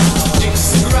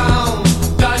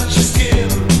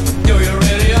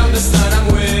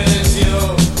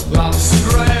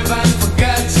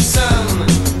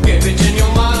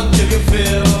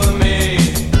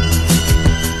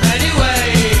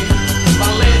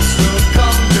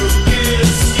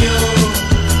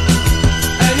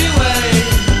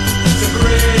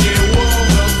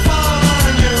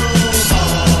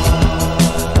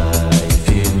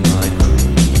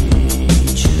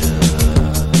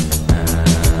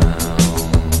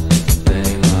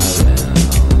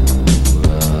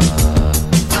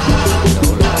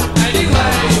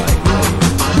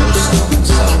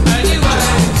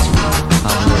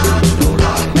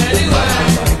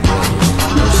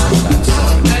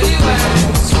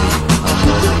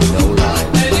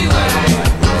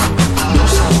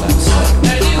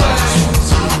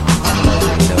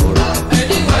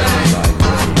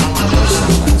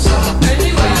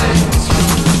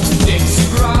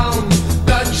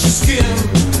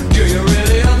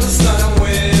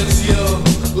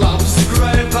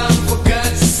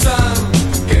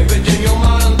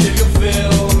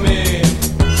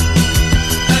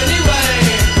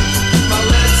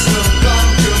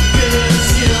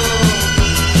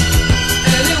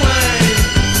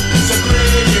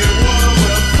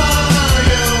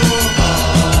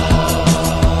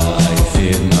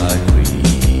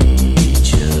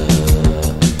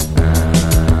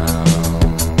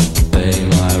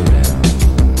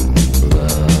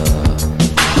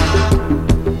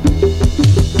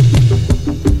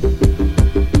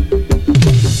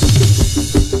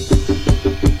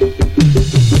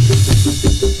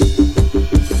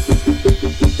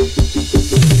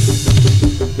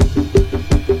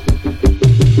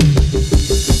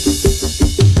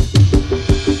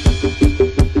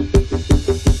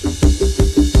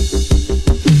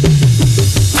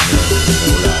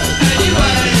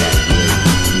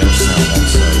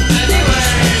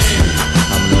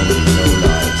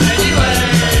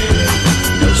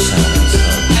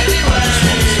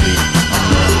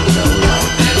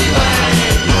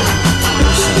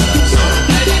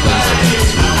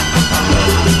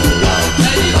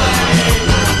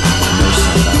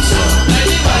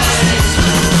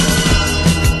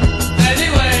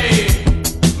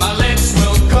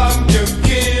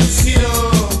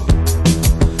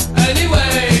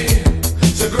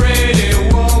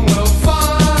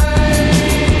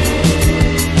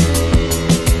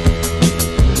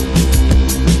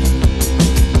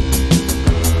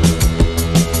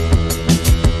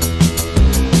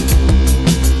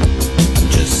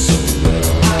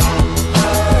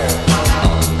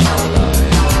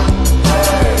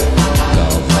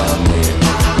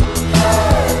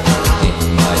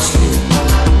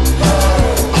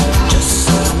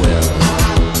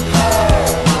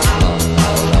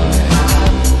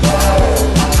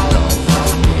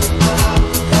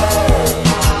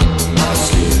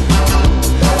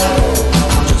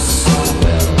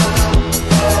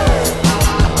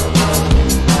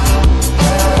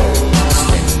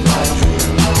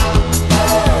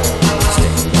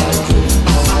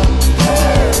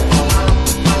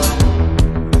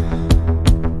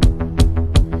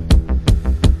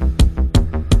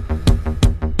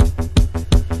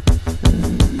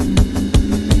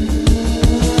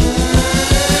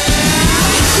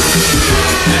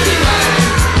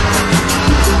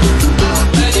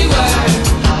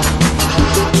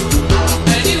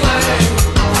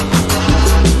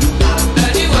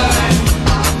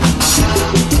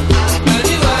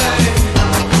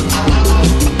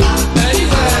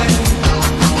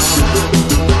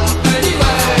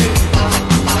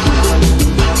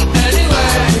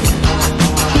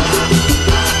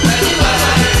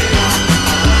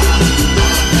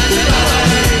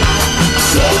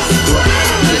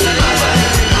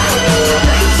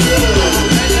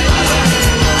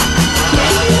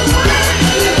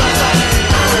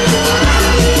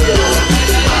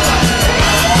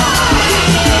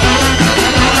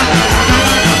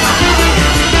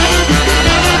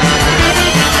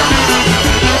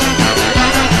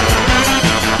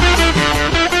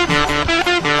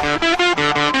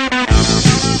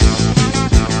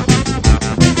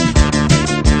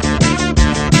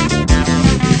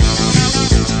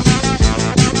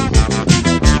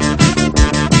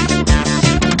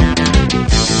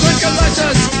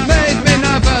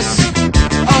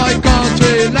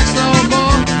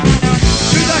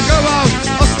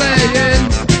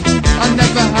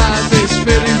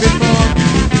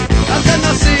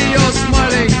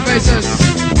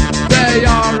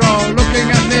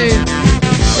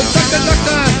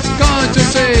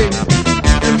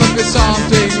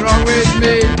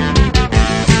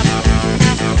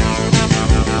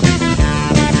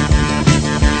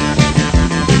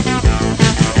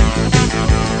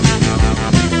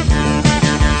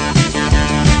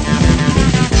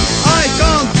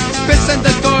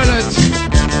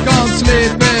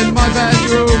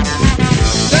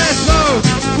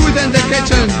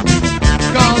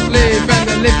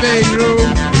 living room.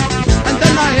 And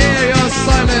then I hear your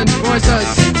silent voices,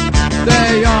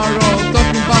 they are all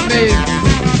talking about me.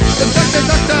 The doctor,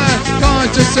 doctor,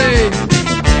 can't you see,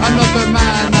 I'm not the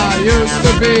man I used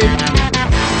to be.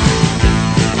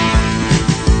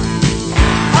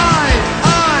 I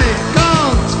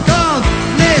can't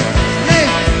live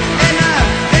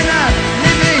in a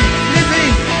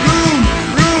living room.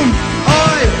 I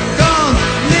can't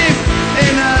live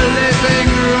in a living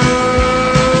room.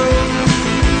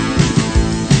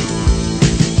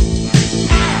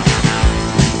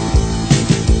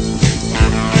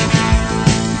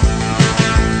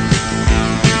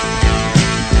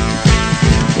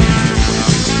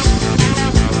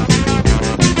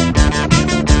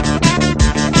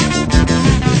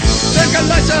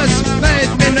 License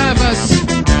made me nervous,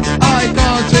 I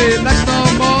can't relax no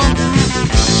more.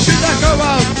 Should I go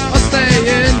out or stay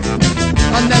in?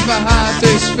 I never had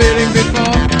this feeling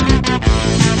before.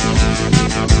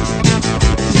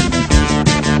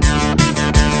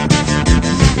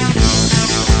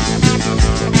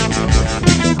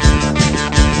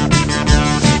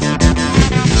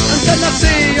 Until I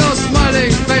see your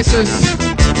smiling faces,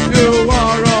 you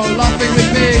are all laughing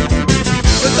with me.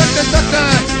 But doctor, doctor,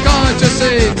 can't you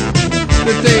see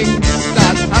the things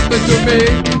that happen to me?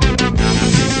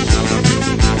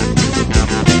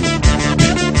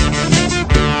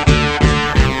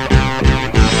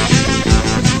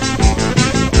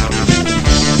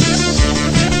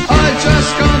 I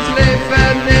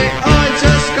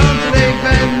just can't live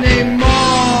anymore.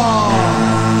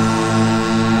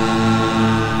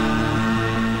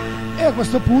 E a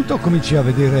questo punto cominci a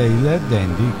vedere il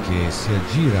dandy che si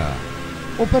aggira,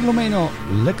 o perlomeno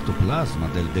l'ectoplasma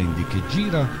del dandy che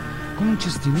gira con un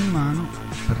cestino in mano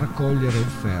per raccogliere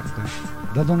offerte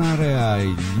da donare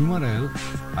ai Numarel,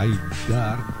 ai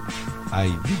dark,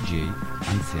 ai DJ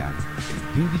anziani e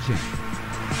più indigenti.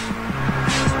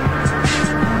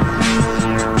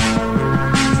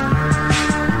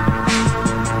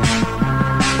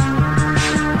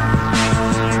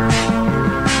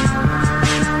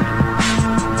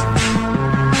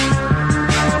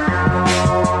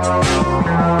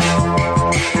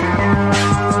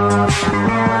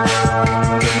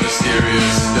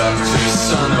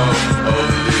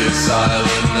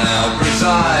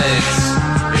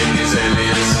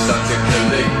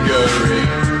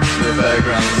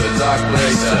 Dark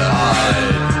place to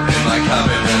hide. In my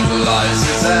cabinet lies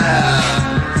Suzanne,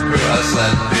 who has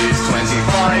led these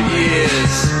 25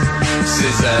 years.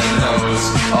 Suzanne knows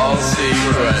all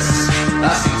secrets.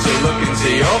 Ask him to look into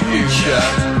your future.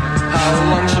 How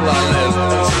long shall I live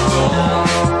until dawn?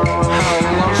 How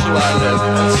long shall I live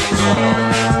until dawn?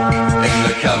 In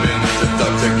the cabinet of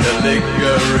Dr.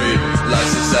 Caligari lies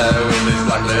Suzanne with his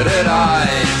black-lidded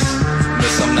eyes. The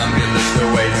somnambulist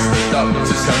awaits the doctor's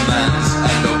commands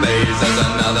and obeys as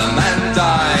another man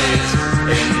dies.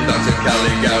 In Dr.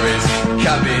 Caligari's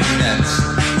cabinet,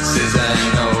 Suzanne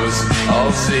knows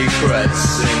all secrets.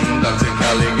 In Dr.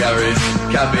 Caligari's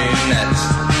cabinet,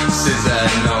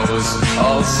 Suzanne knows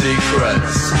all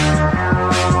secrets.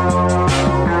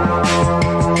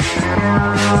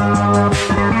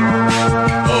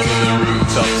 Over the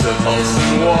rooftops of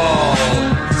Holston Wall,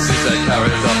 Suzanne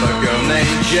carries off a girl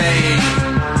named Jane.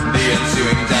 The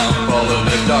ensuing downfall of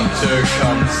the doctor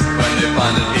comes when they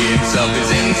find that he himself is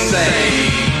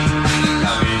insane. The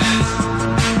cabinet.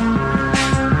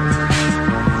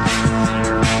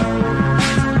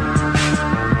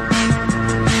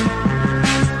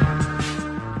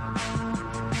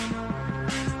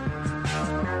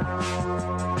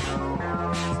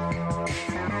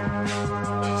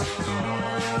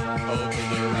 Over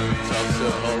the rooftops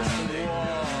of Holston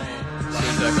Wall,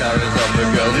 Suzanne carries off a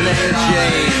girl named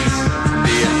Jane.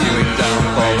 The ensuing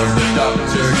downfall of the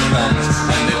doctor commands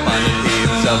when they find that he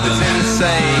himself is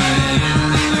insane.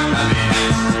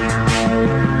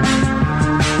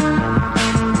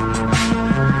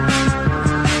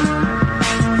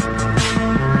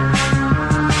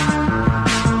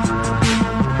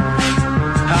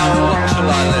 How long shall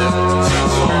I live until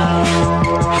dawn?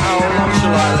 How long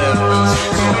shall I live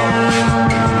until dawn?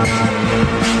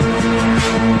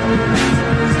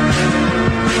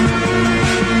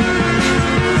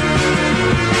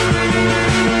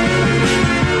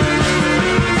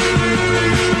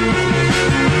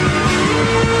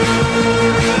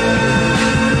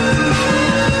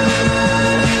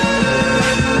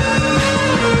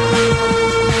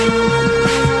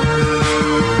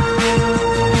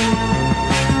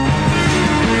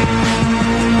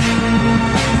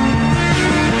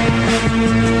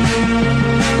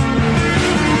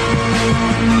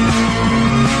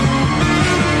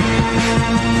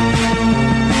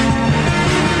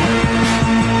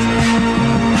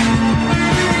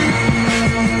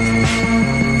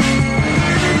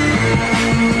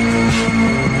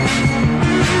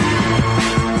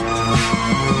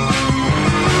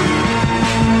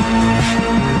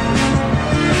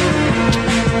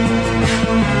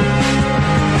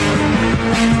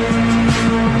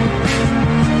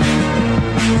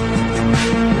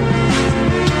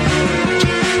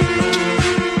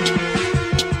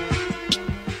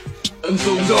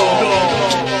 送走。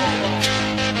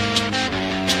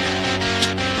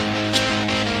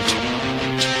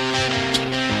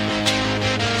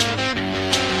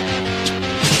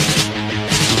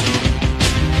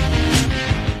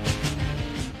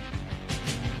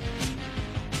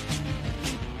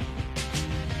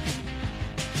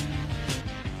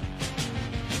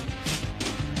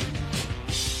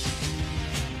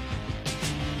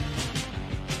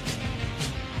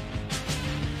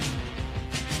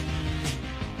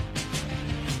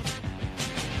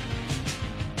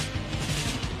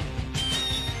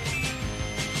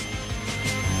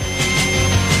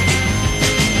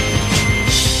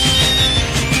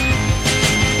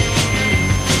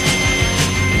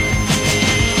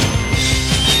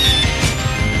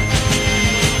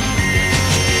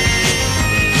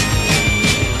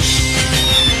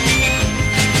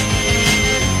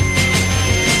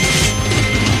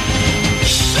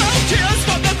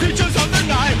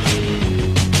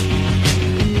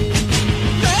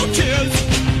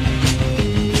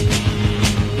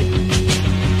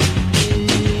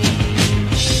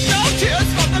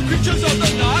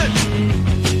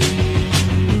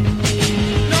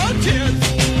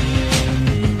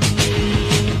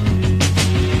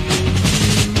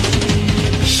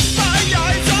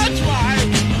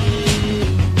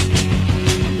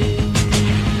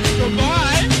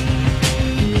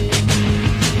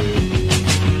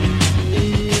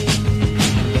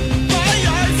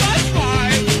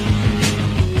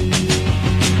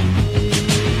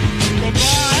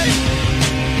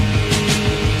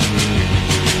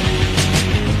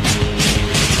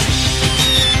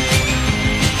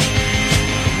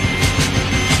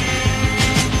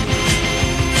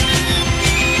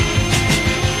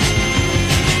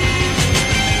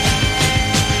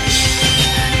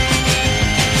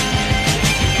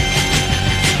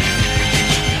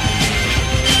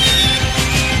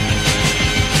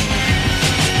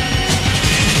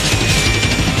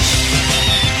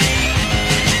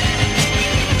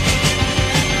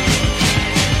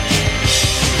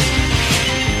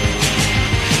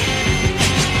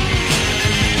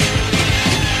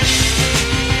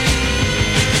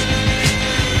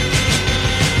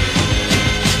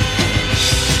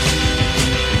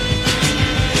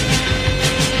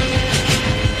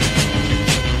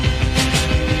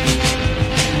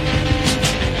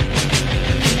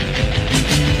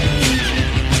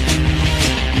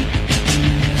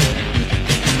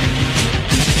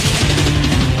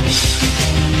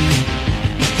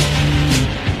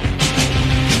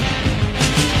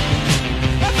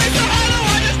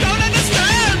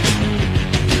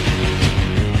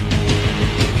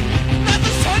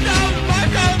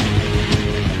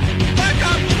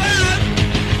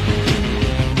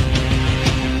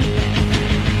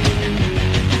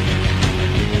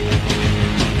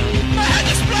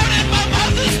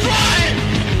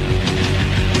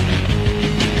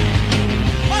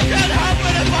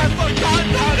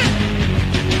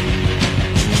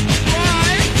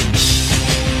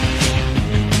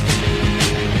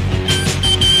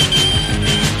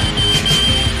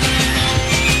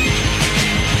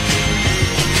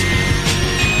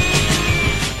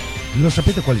Lo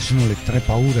sapete quali sono le 3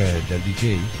 paure del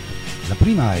DJ? La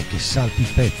prima è che salti il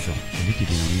pezzo e lì ti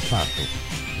viene un infarto.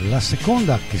 La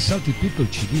seconda che salti tutto il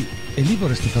CD e lì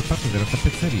vorresti far parte della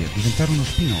tappezzeria, diventare uno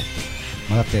spin-off.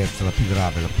 Ma la terza, la più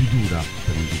grave, la più dura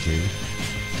per un DJ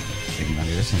è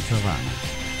rimanere senza Havana,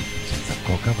 senza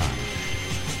Coca Havana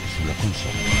sulla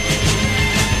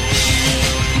console.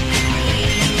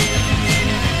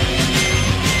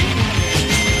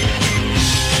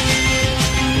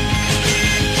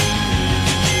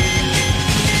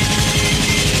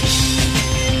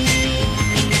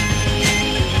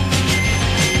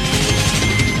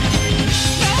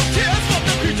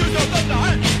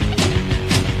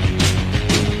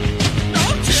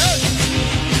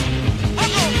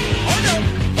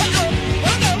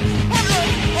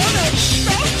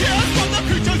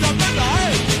 Creatures of the night.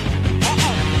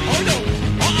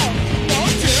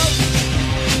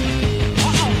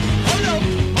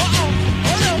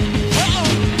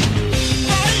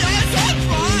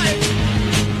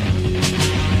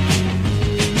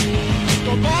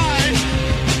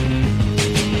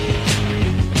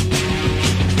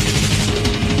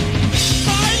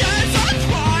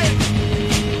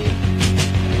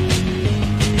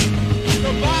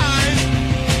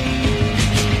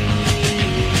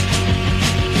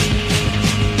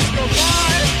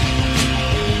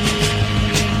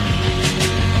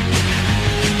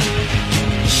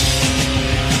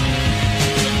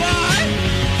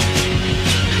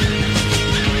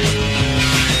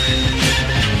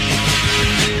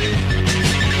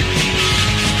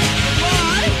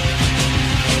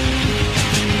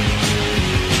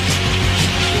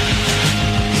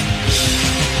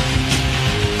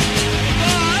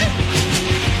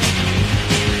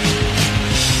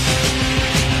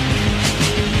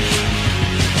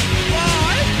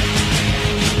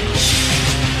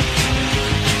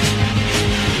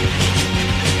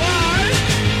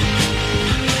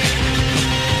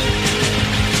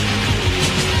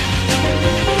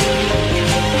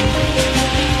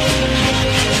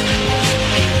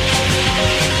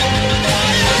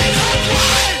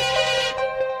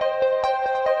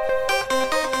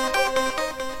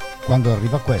 Quando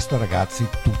arriva questo, ragazzi,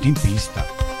 tutti in pista.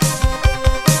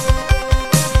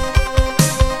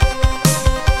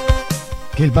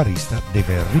 Che il barista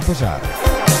deve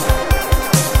riposare.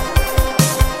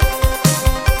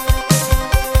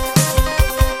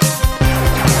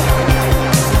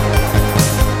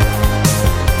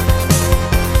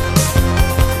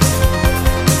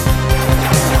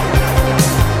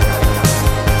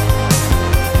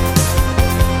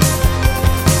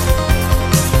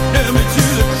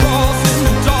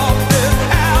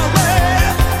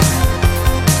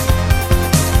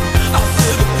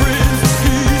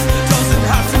 Doesn't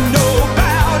have to know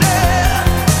about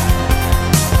it.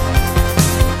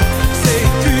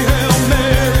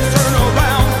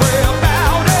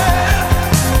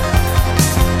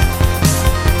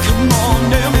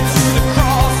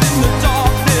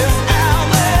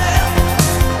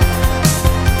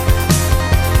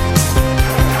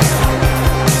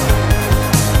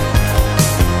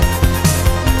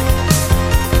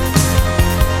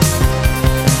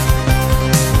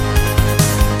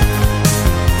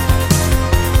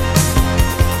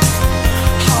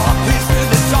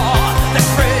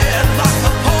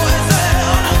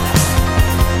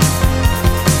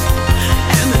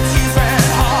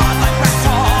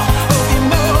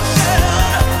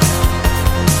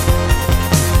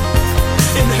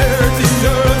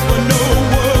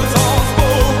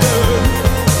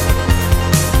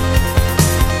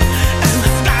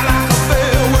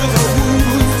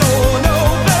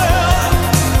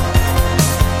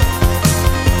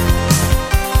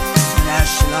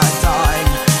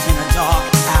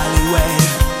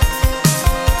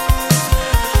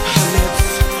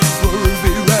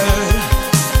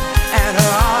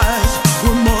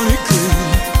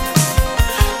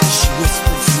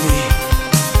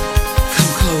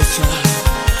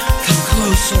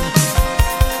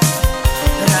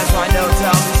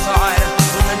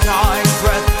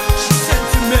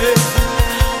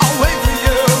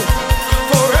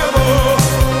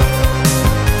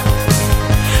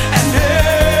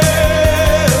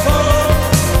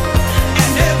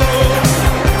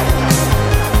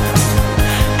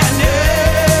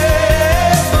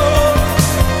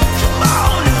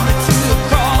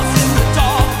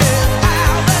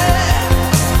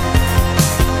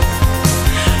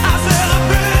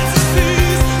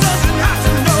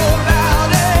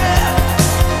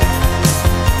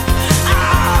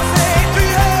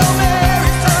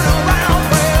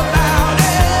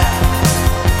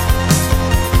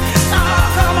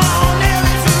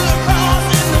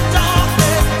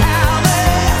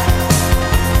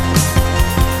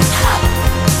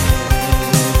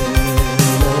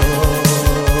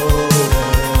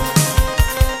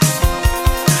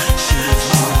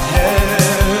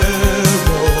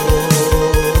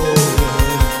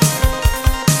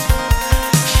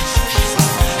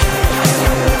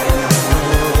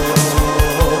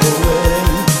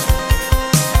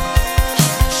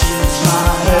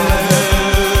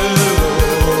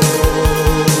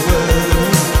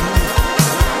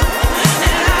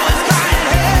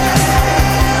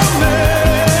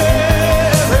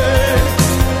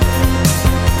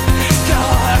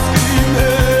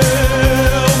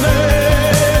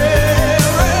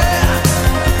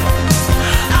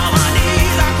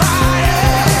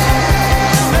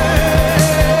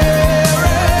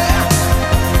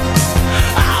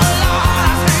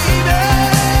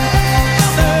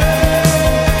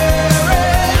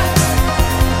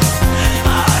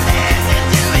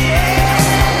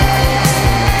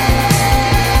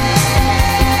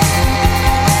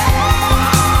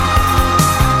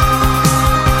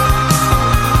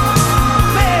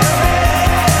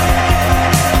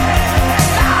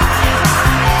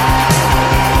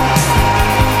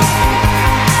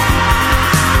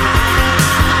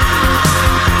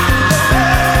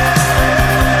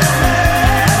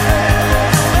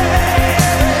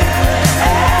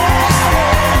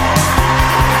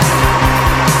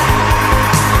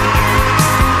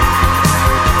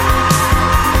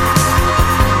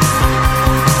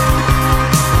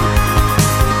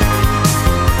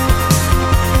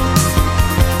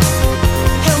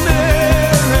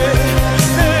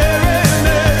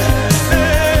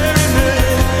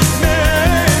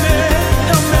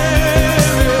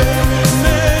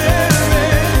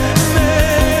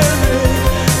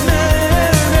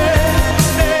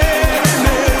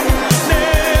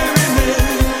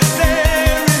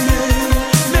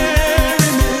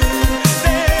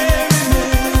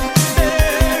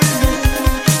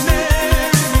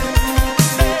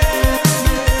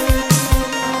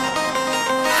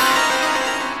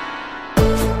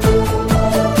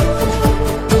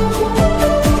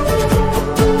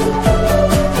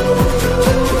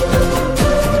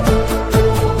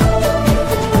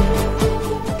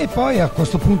 a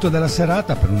questo punto della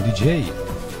serata per un DJ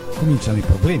cominciano i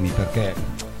problemi, perché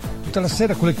tutta la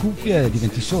sera con le cuffie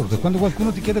diventi sordo e quando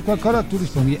qualcuno ti chiede qualcosa tu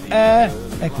rispondi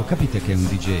ecco, capite che è un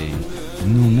DJ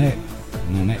non è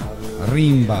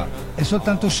rimba, è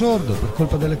soltanto sordo per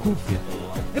colpa delle cuffie.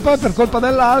 E poi per colpa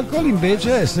dell'alcol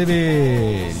invece, se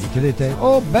gli chiedete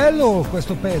oh bello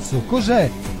questo pezzo, cos'è?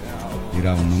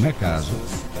 Dirà un nome a caso.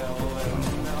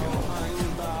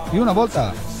 Io una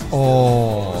volta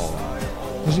ho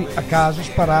così a caso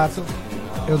sparato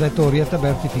e ho detto Orietta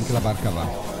Berti finché la barca va,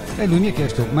 e lui mi ha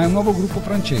chiesto ma è un nuovo gruppo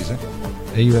francese?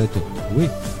 E io ho detto oui,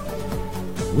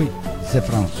 c'est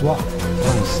François,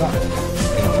 era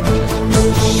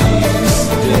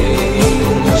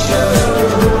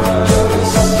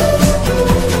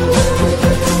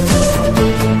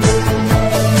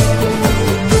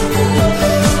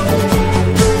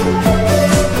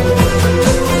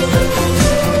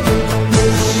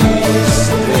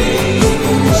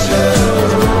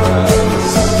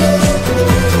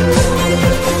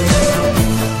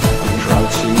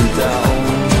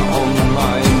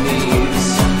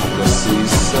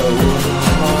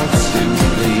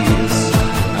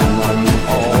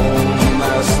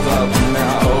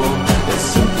Now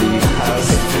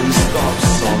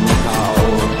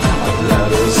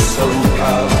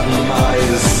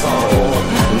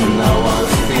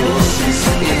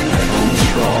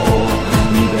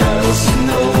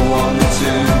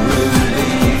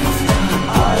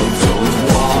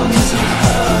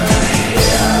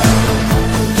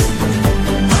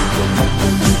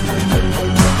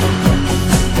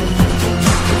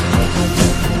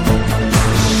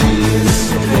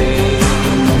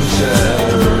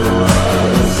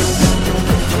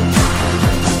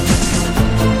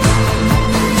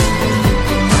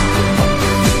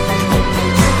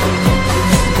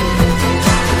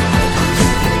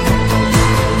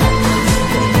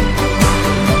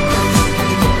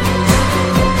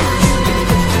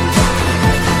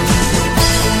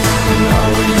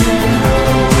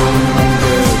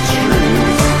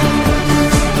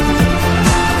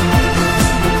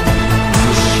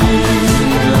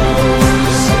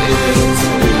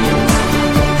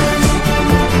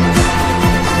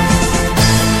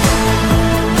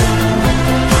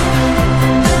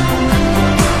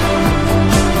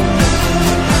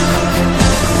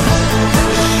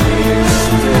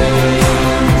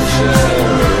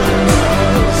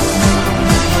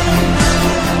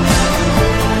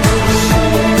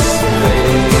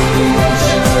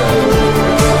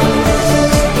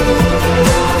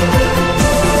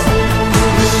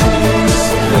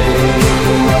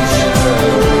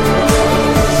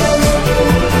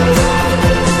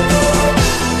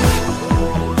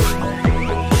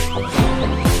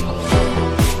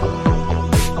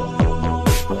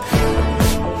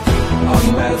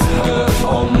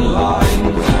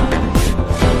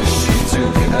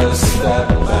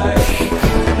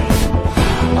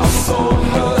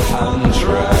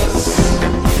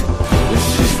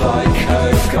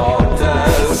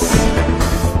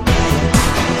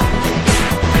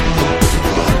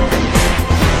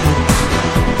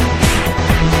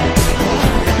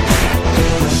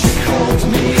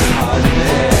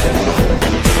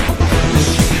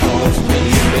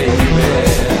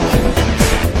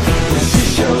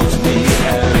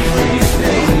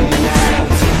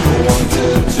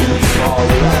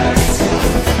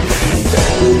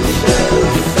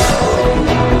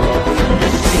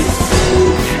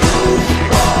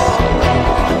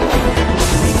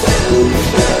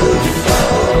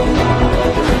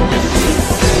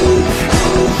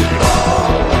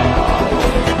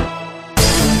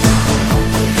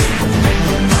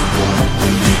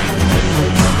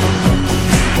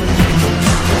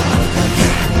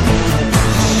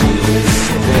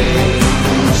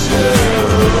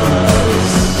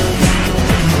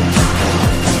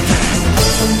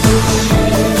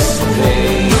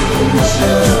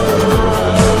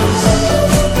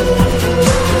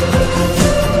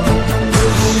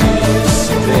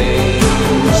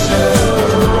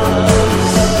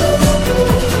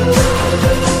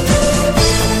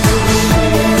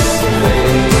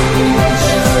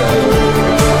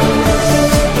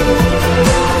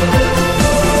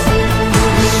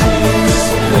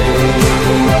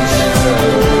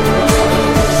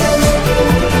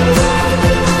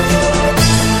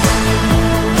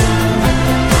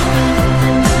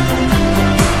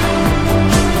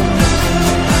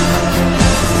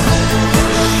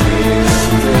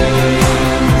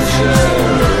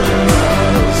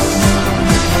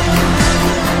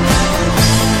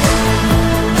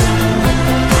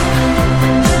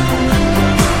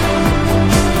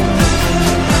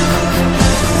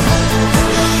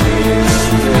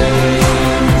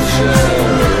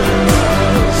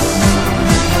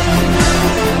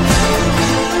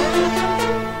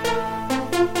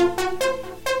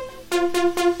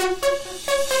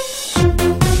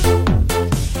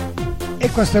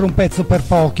questo era un pezzo per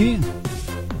pochi.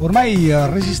 Ormai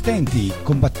resistenti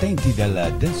combattenti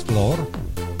del dance floor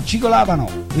cigolavano,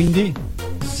 quindi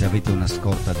se avete una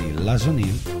scorta di Lason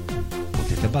Hill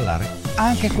potete ballare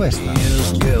anche questa.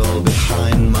 Girl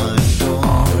behind my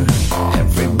door.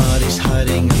 Everybody's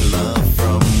hiding in love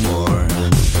from war.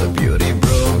 The beauty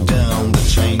broke down the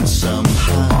chain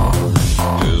somehow.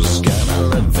 Who's gonna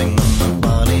living on my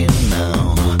body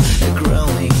now? A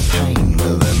growing pain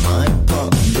within my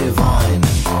pot divine.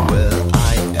 Will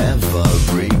I ever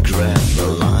regret the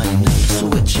line?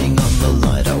 Switching on the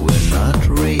light, I will not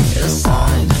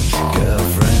reassign.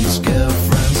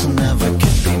 Girlfriends never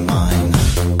could be mine.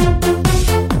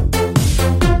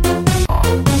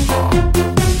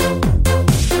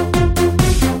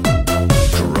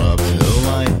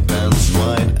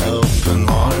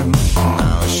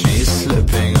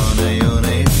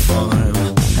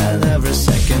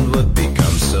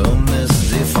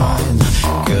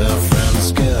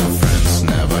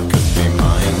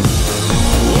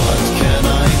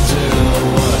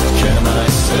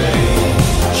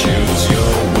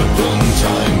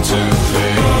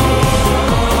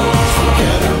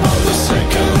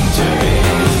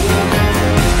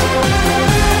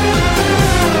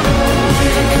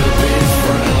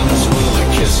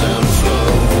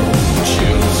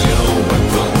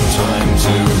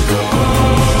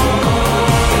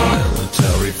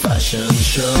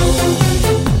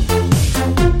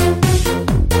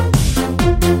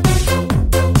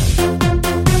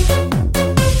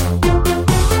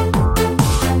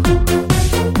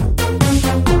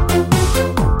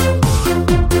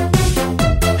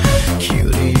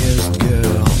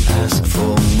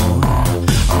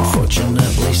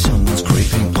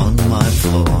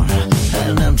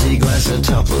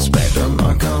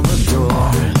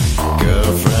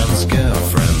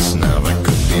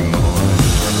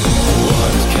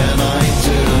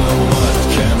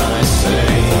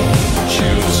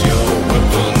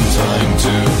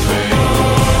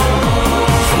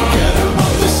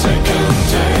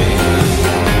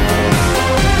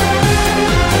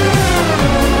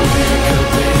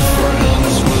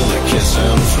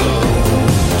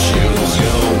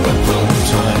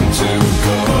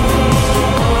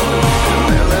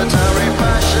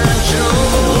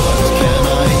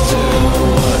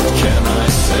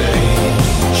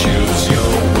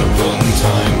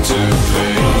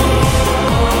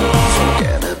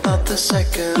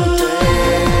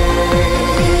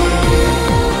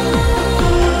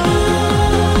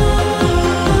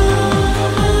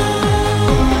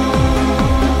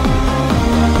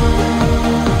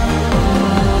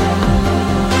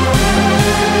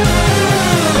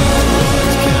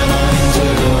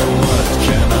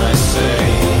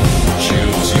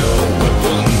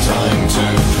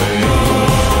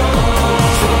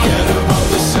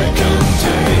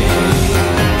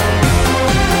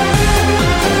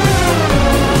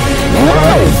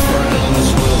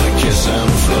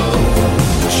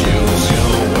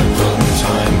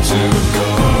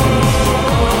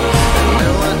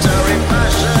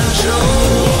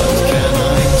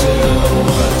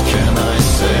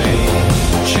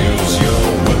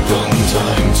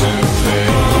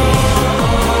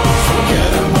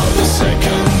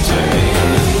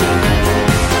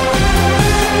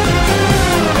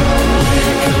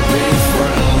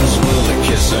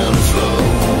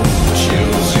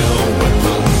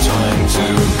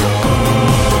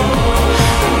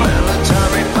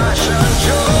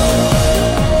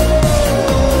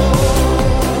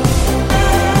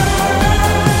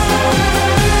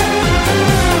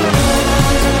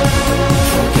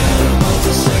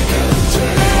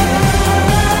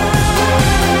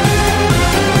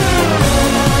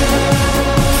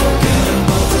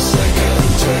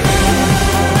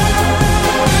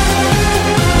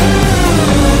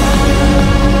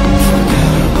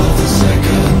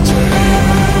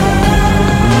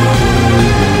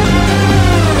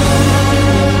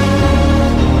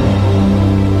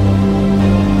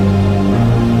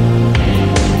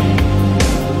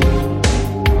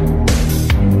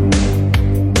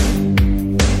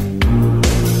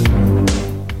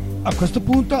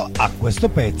 A questo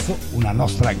pezzo una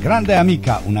nostra grande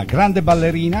amica, una grande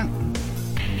ballerina,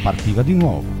 partiva di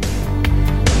nuovo.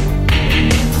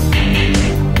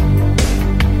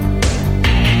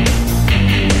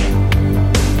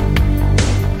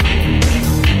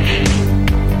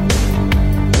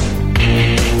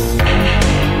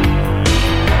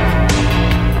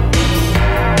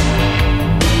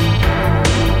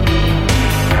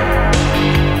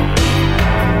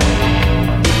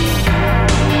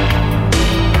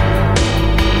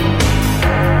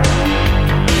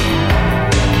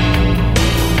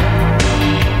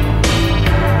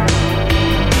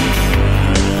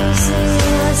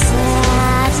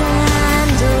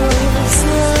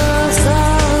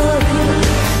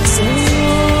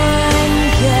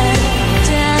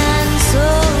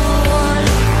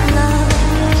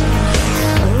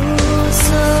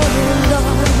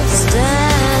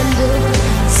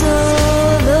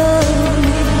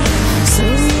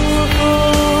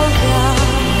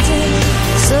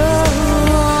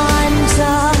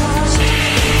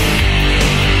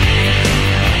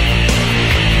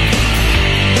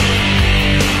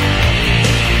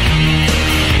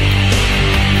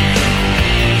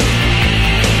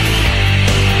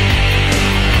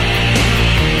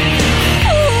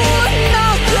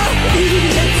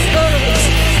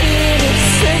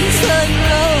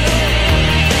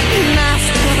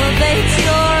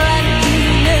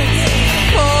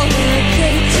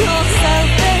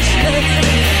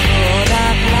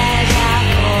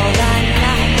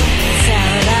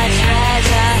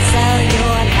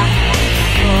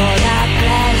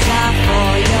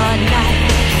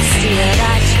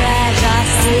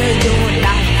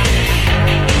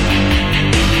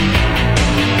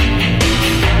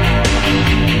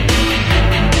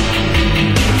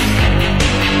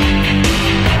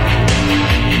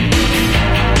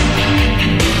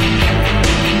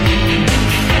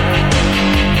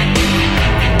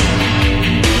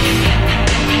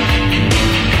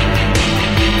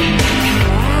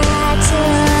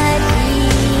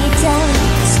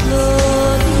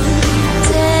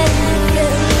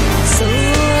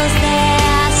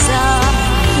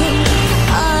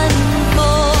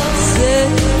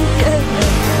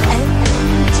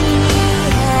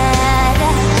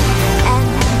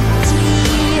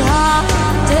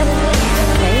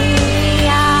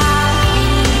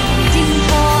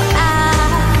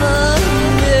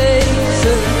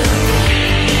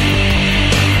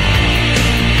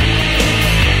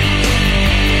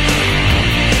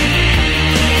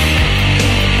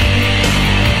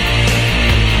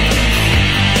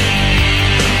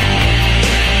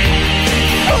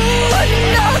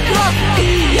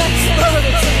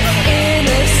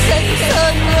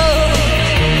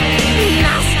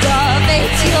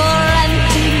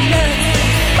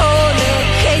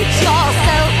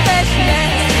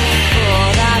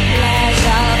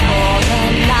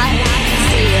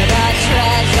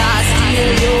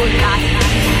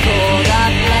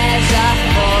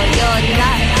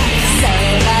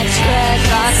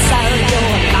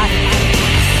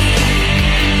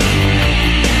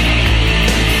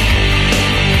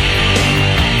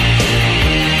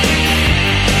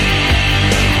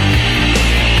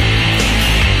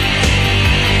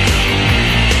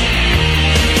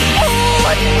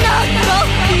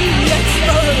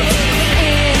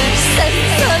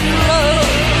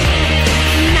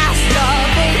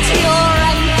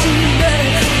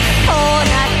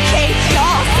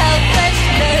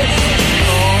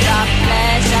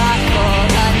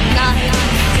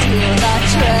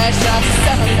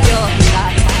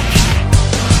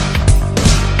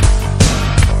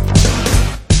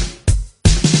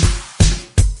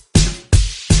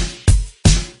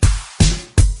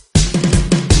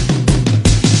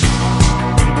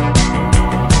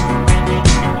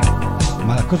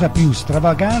 cosa più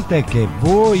stravagante che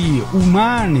voi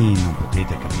umani non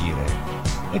potete capire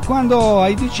è quando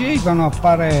ai DJ vanno a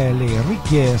fare le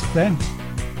richieste,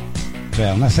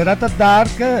 cioè una serata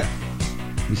dark,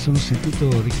 mi sono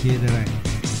sentito richiedere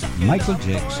Michael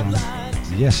Jackson,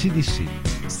 gli AC/DC,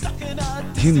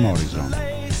 Jim Morrison,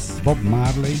 Bob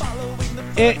Marley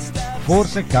e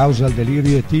forse causa il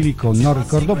delirio etilico non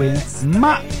ricordo bene,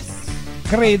 ma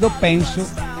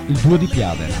penso il duo di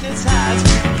Piave.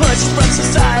 Pushed from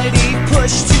society,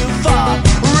 pushed too far.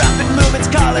 Rapid movements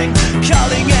calling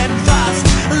and fast.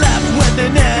 Left with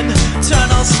an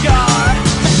internal scar.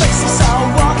 The faces are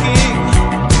walking.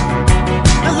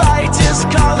 The light is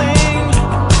calling.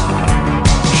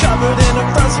 Covered in a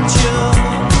frozen chill.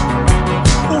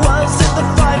 Was it the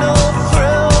final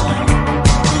thrill?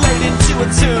 Laid into a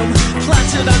tomb,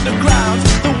 planted underground.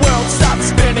 The world stopped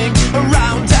spinning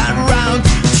around and round.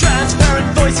 Transparent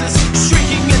voices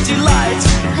shrieking in delight,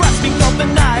 grasping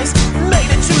open eyes, made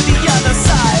it to the other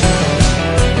side.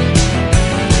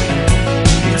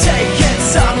 Taking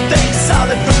something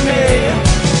solid from me.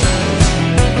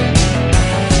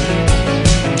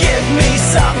 Give me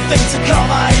something to call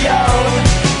my own.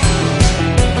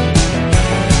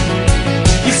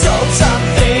 You sold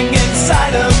something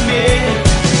inside of me.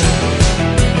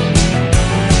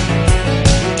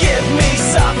 Give me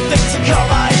something to call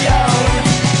my own.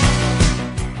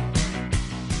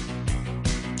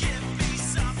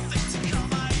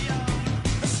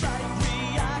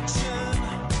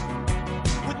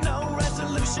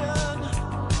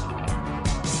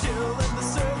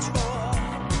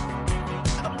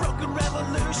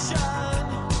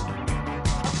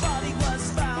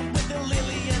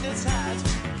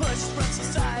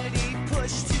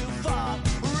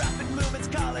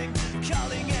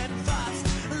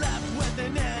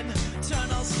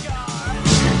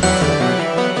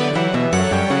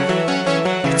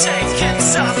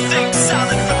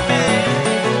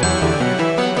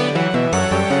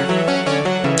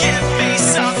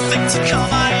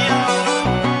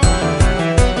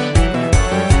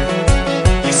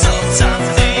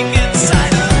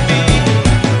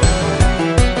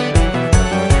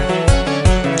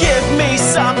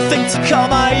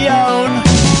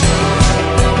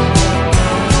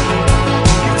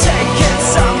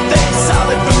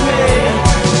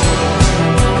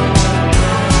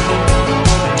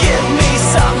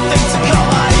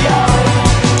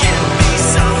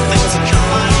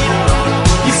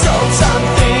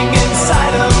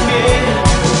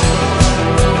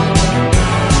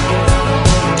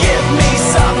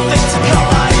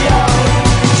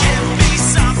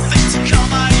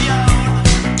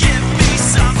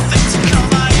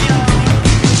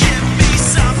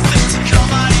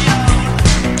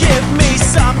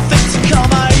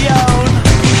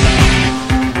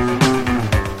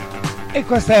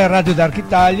 Questa è Radio Dark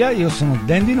Italia, io sono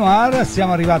Dandy Noir,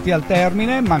 siamo arrivati al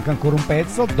termine, manca ancora un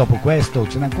pezzo, dopo questo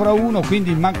ce n'è ancora uno,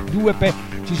 quindi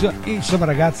insomma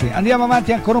ragazzi andiamo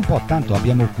avanti ancora un po', tanto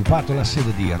abbiamo occupato la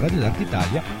sede di Radio Dark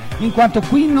Italia, in quanto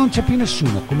qui non c'è più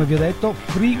nessuno, come vi ho detto,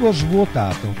 frigo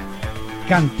svuotato,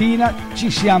 cantina ci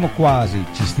siamo quasi,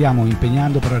 ci stiamo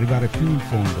impegnando per arrivare fino in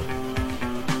fondo.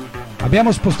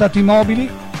 Abbiamo spostato i mobili,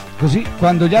 così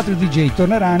quando gli altri DJ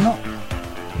torneranno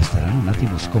resteranno un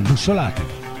attimo scombussolati.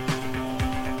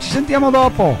 Ci sentiamo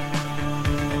dopo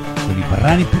con i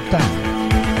Brani Puttani.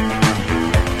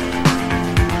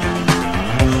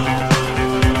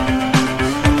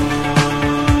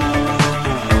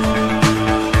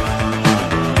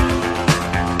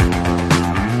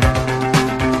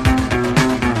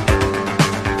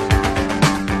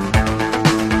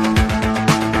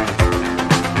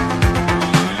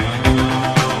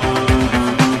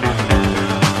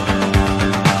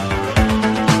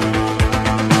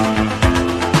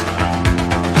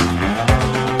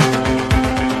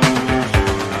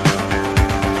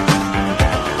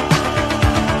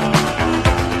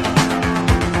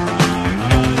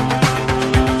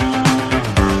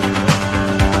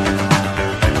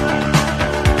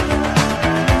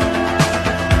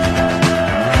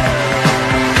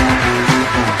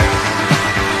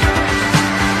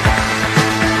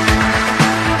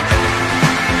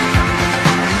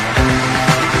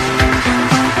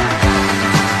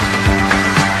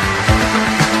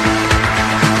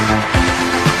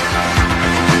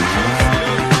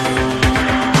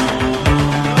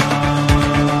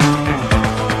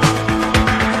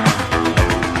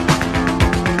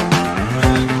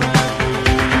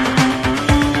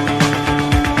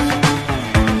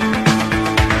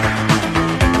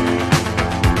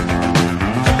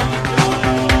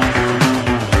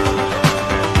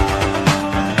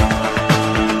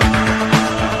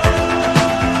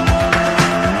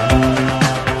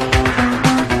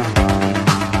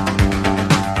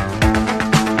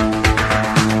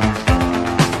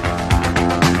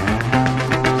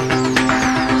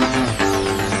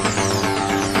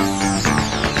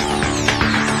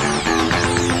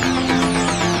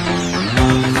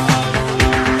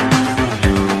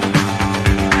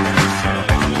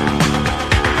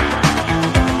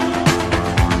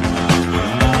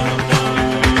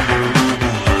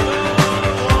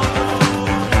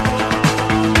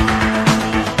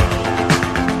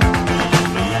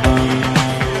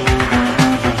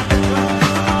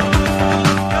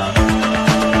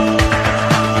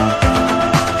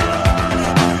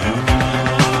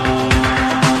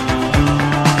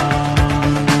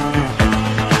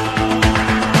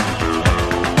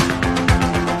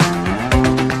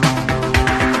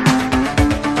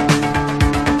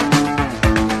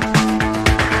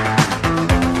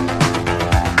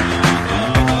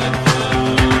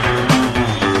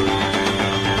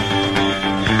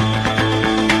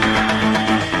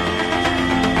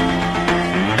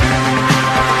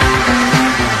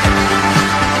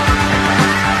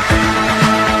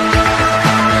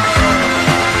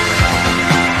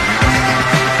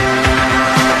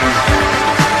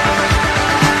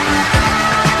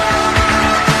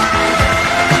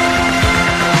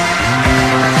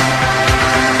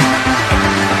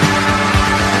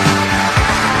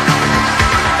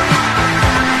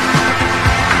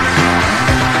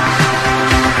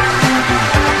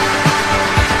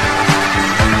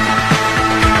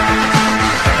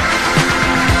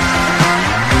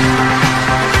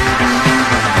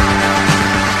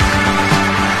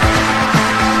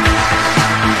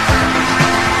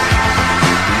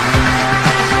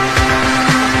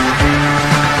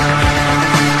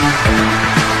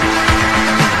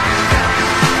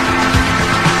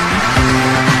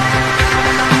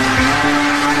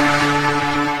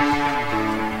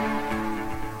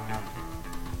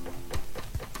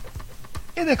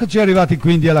 Ed eccoci arrivati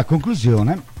quindi alla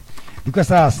conclusione di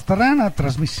questa strana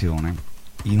trasmissione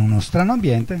in uno strano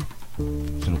ambiente.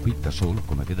 Sono qui da solo,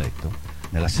 come vi ho detto,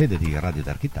 nella sede di Radio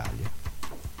Dark Italia.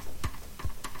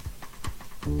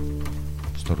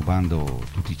 Sto rubando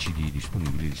tutti i CD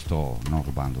disponibili, li sto non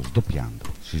rubando, sdoppiando,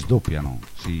 si sdoppiano,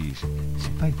 si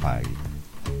fai.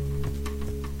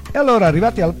 E allora,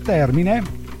 arrivati al termine,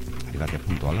 arrivati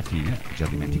appunto alla fine, ho già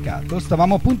dimenticato,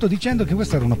 stavamo appunto dicendo che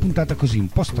questa era una puntata così un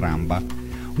po' stramba,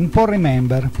 un po'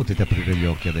 remember, potete aprire gli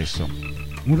occhi adesso,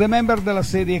 un remember della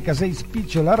serie Casei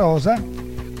Spicciola Rosa,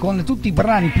 con tutti i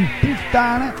brani più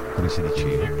puttana, come si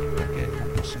diceva, perché non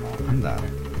possono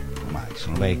andare, ormai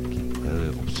sono vecchi,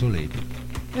 obsoleti.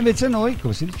 E invece noi,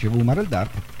 come si diceva, Umar el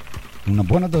Dark, una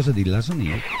buona dose di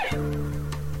Lasonio,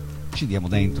 ci diamo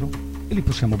dentro e li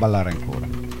possiamo ballare ancora.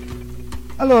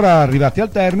 Allora, arrivati al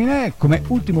termine, come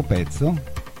ultimo pezzo,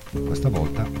 questa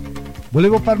volta,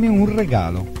 volevo farmi un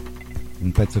regalo,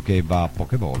 un pezzo che va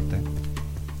poche volte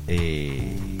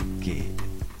e che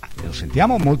lo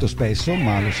sentiamo molto spesso,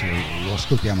 ma lo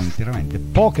ascoltiamo interamente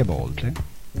poche volte.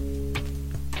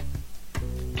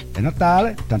 È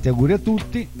Natale, tanti auguri a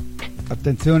tutti,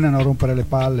 attenzione a non rompere le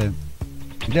palle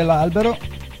dell'albero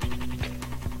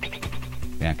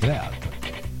e anche le altre.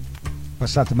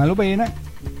 Passatemelo bene,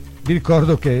 vi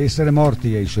ricordo che essere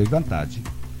morti ha i suoi vantaggi,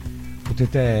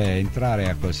 potete entrare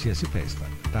a qualsiasi festa,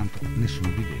 tanto nessuno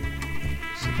vi vede,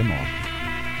 siete morti.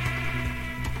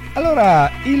 Allora,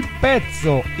 il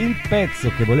pezzo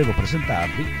che volevo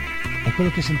presentarvi è quello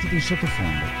che sentite in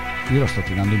sottofondo. Io lo sto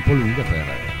tirando un po' lungo per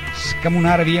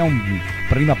scamunare via una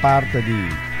prima parte di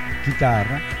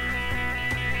chitarra.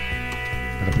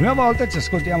 Per la prima volta ci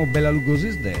ascoltiamo Bela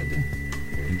Lugosi's Dead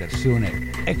in versione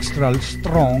extra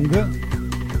strong.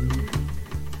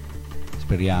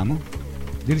 Speriamo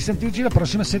di risentirci la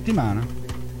prossima settimana.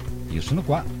 Io sono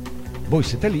qua, voi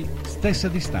siete lì, stessa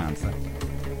distanza.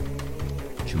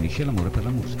 Ci unisce l'amore per la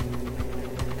musica.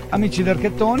 Amici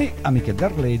d'Archettoni, amiche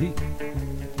Dark Lady,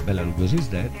 Bela Lugosi's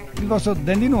Dead, il vostro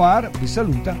Dandy Noir vi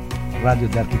saluta, Radio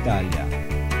Dark Italia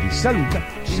vi saluta,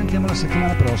 ci sentiamo la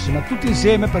settimana prossima tutti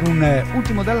insieme per un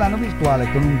ultimo dell'anno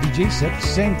virtuale con un DJ set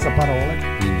senza parole,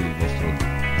 quindi il vostro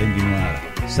Dandy Noir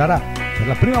sarà per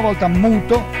la prima volta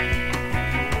muto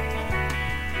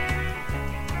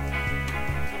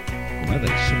come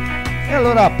adesso. E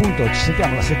allora appunto ci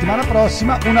sentiamo la settimana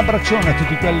prossima, un abbraccione a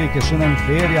tutti quelli che sono in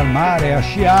ferie al mare, a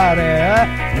sciare,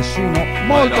 nessuno,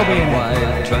 molto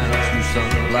bene.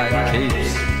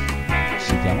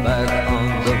 Sentiamo. Bye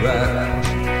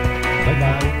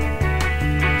bye.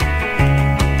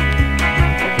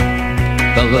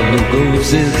 Bela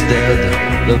Lugosi is dead,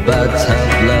 the bats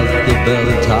have left the bell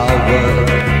tower,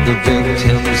 the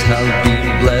victims have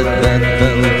been bled, red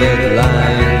velvet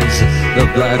lines, the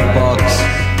black box.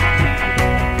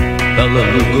 Bela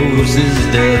Lugosi is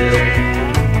dead.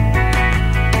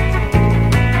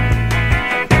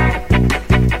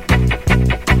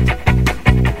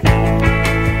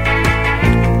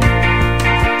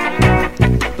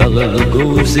 Bela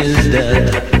Lugosi is dead.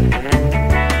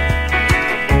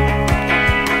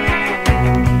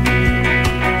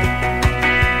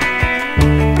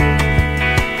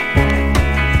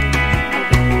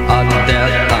 I'm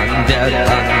dead, I'm dead,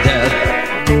 I'm dead.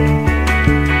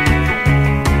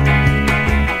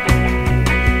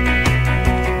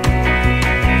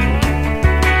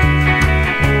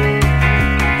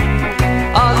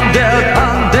 I'm dead,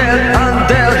 I'm dead, I'm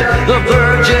dead. The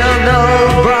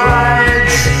virginal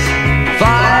brides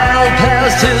file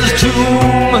past his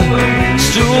tomb.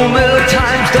 Still many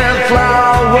times their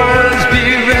flowers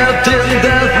bereft in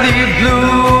deathly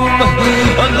bloom.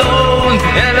 Alone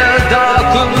in a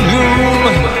darkened room,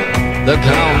 the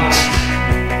Count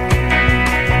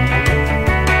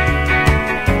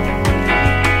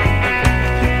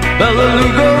Bela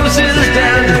Lugosi is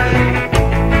dead.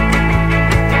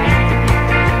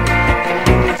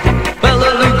 Bela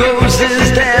Lugosi is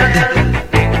dead.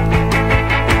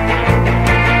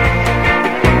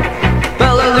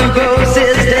 Bela Lugosi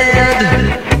is dead.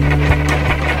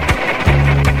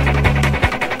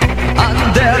 I'm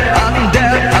dead, I'm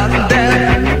dead, I'm dead.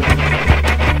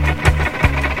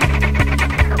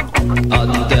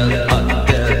 I'm dead, I'm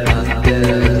dead, I'm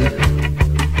dead.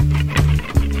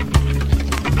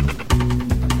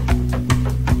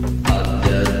 I'm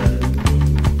dead.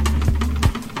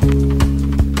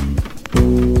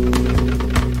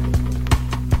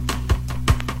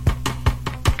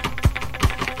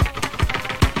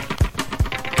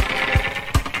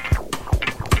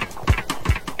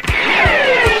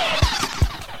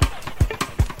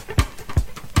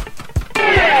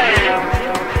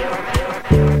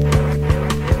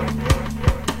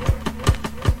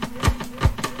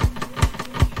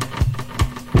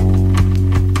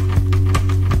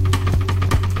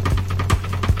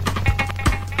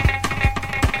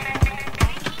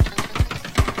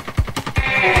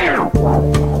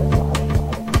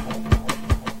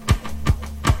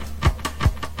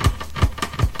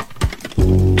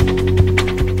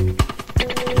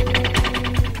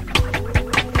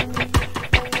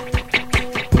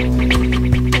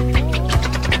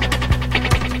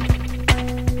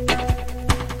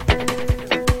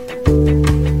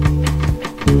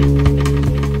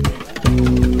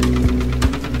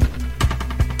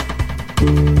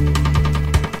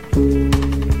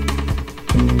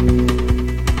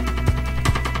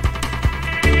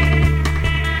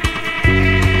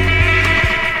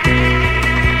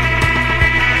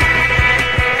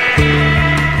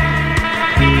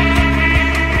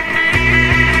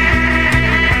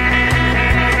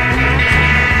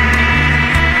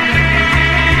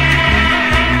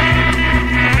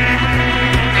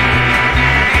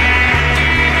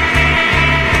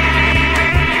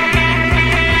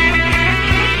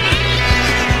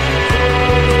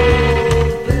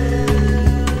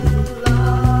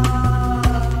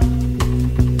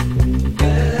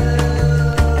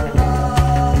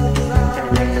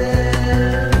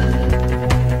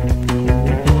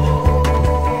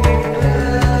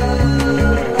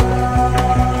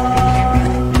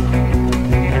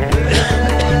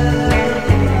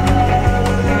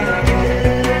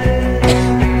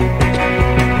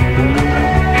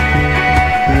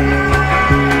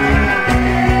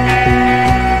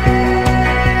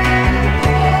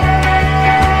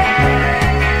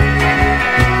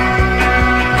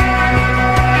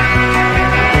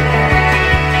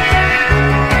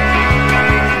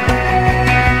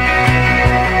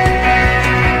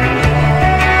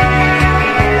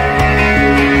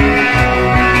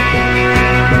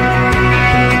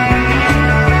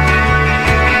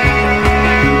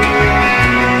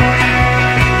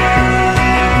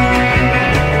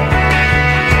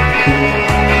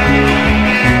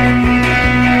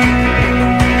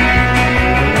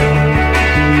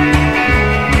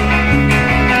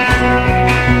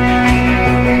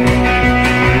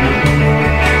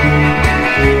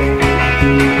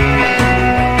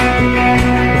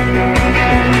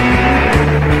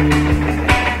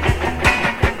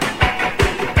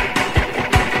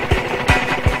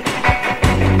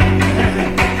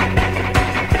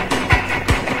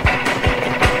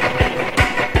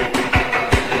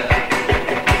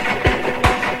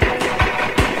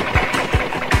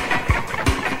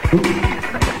 Thank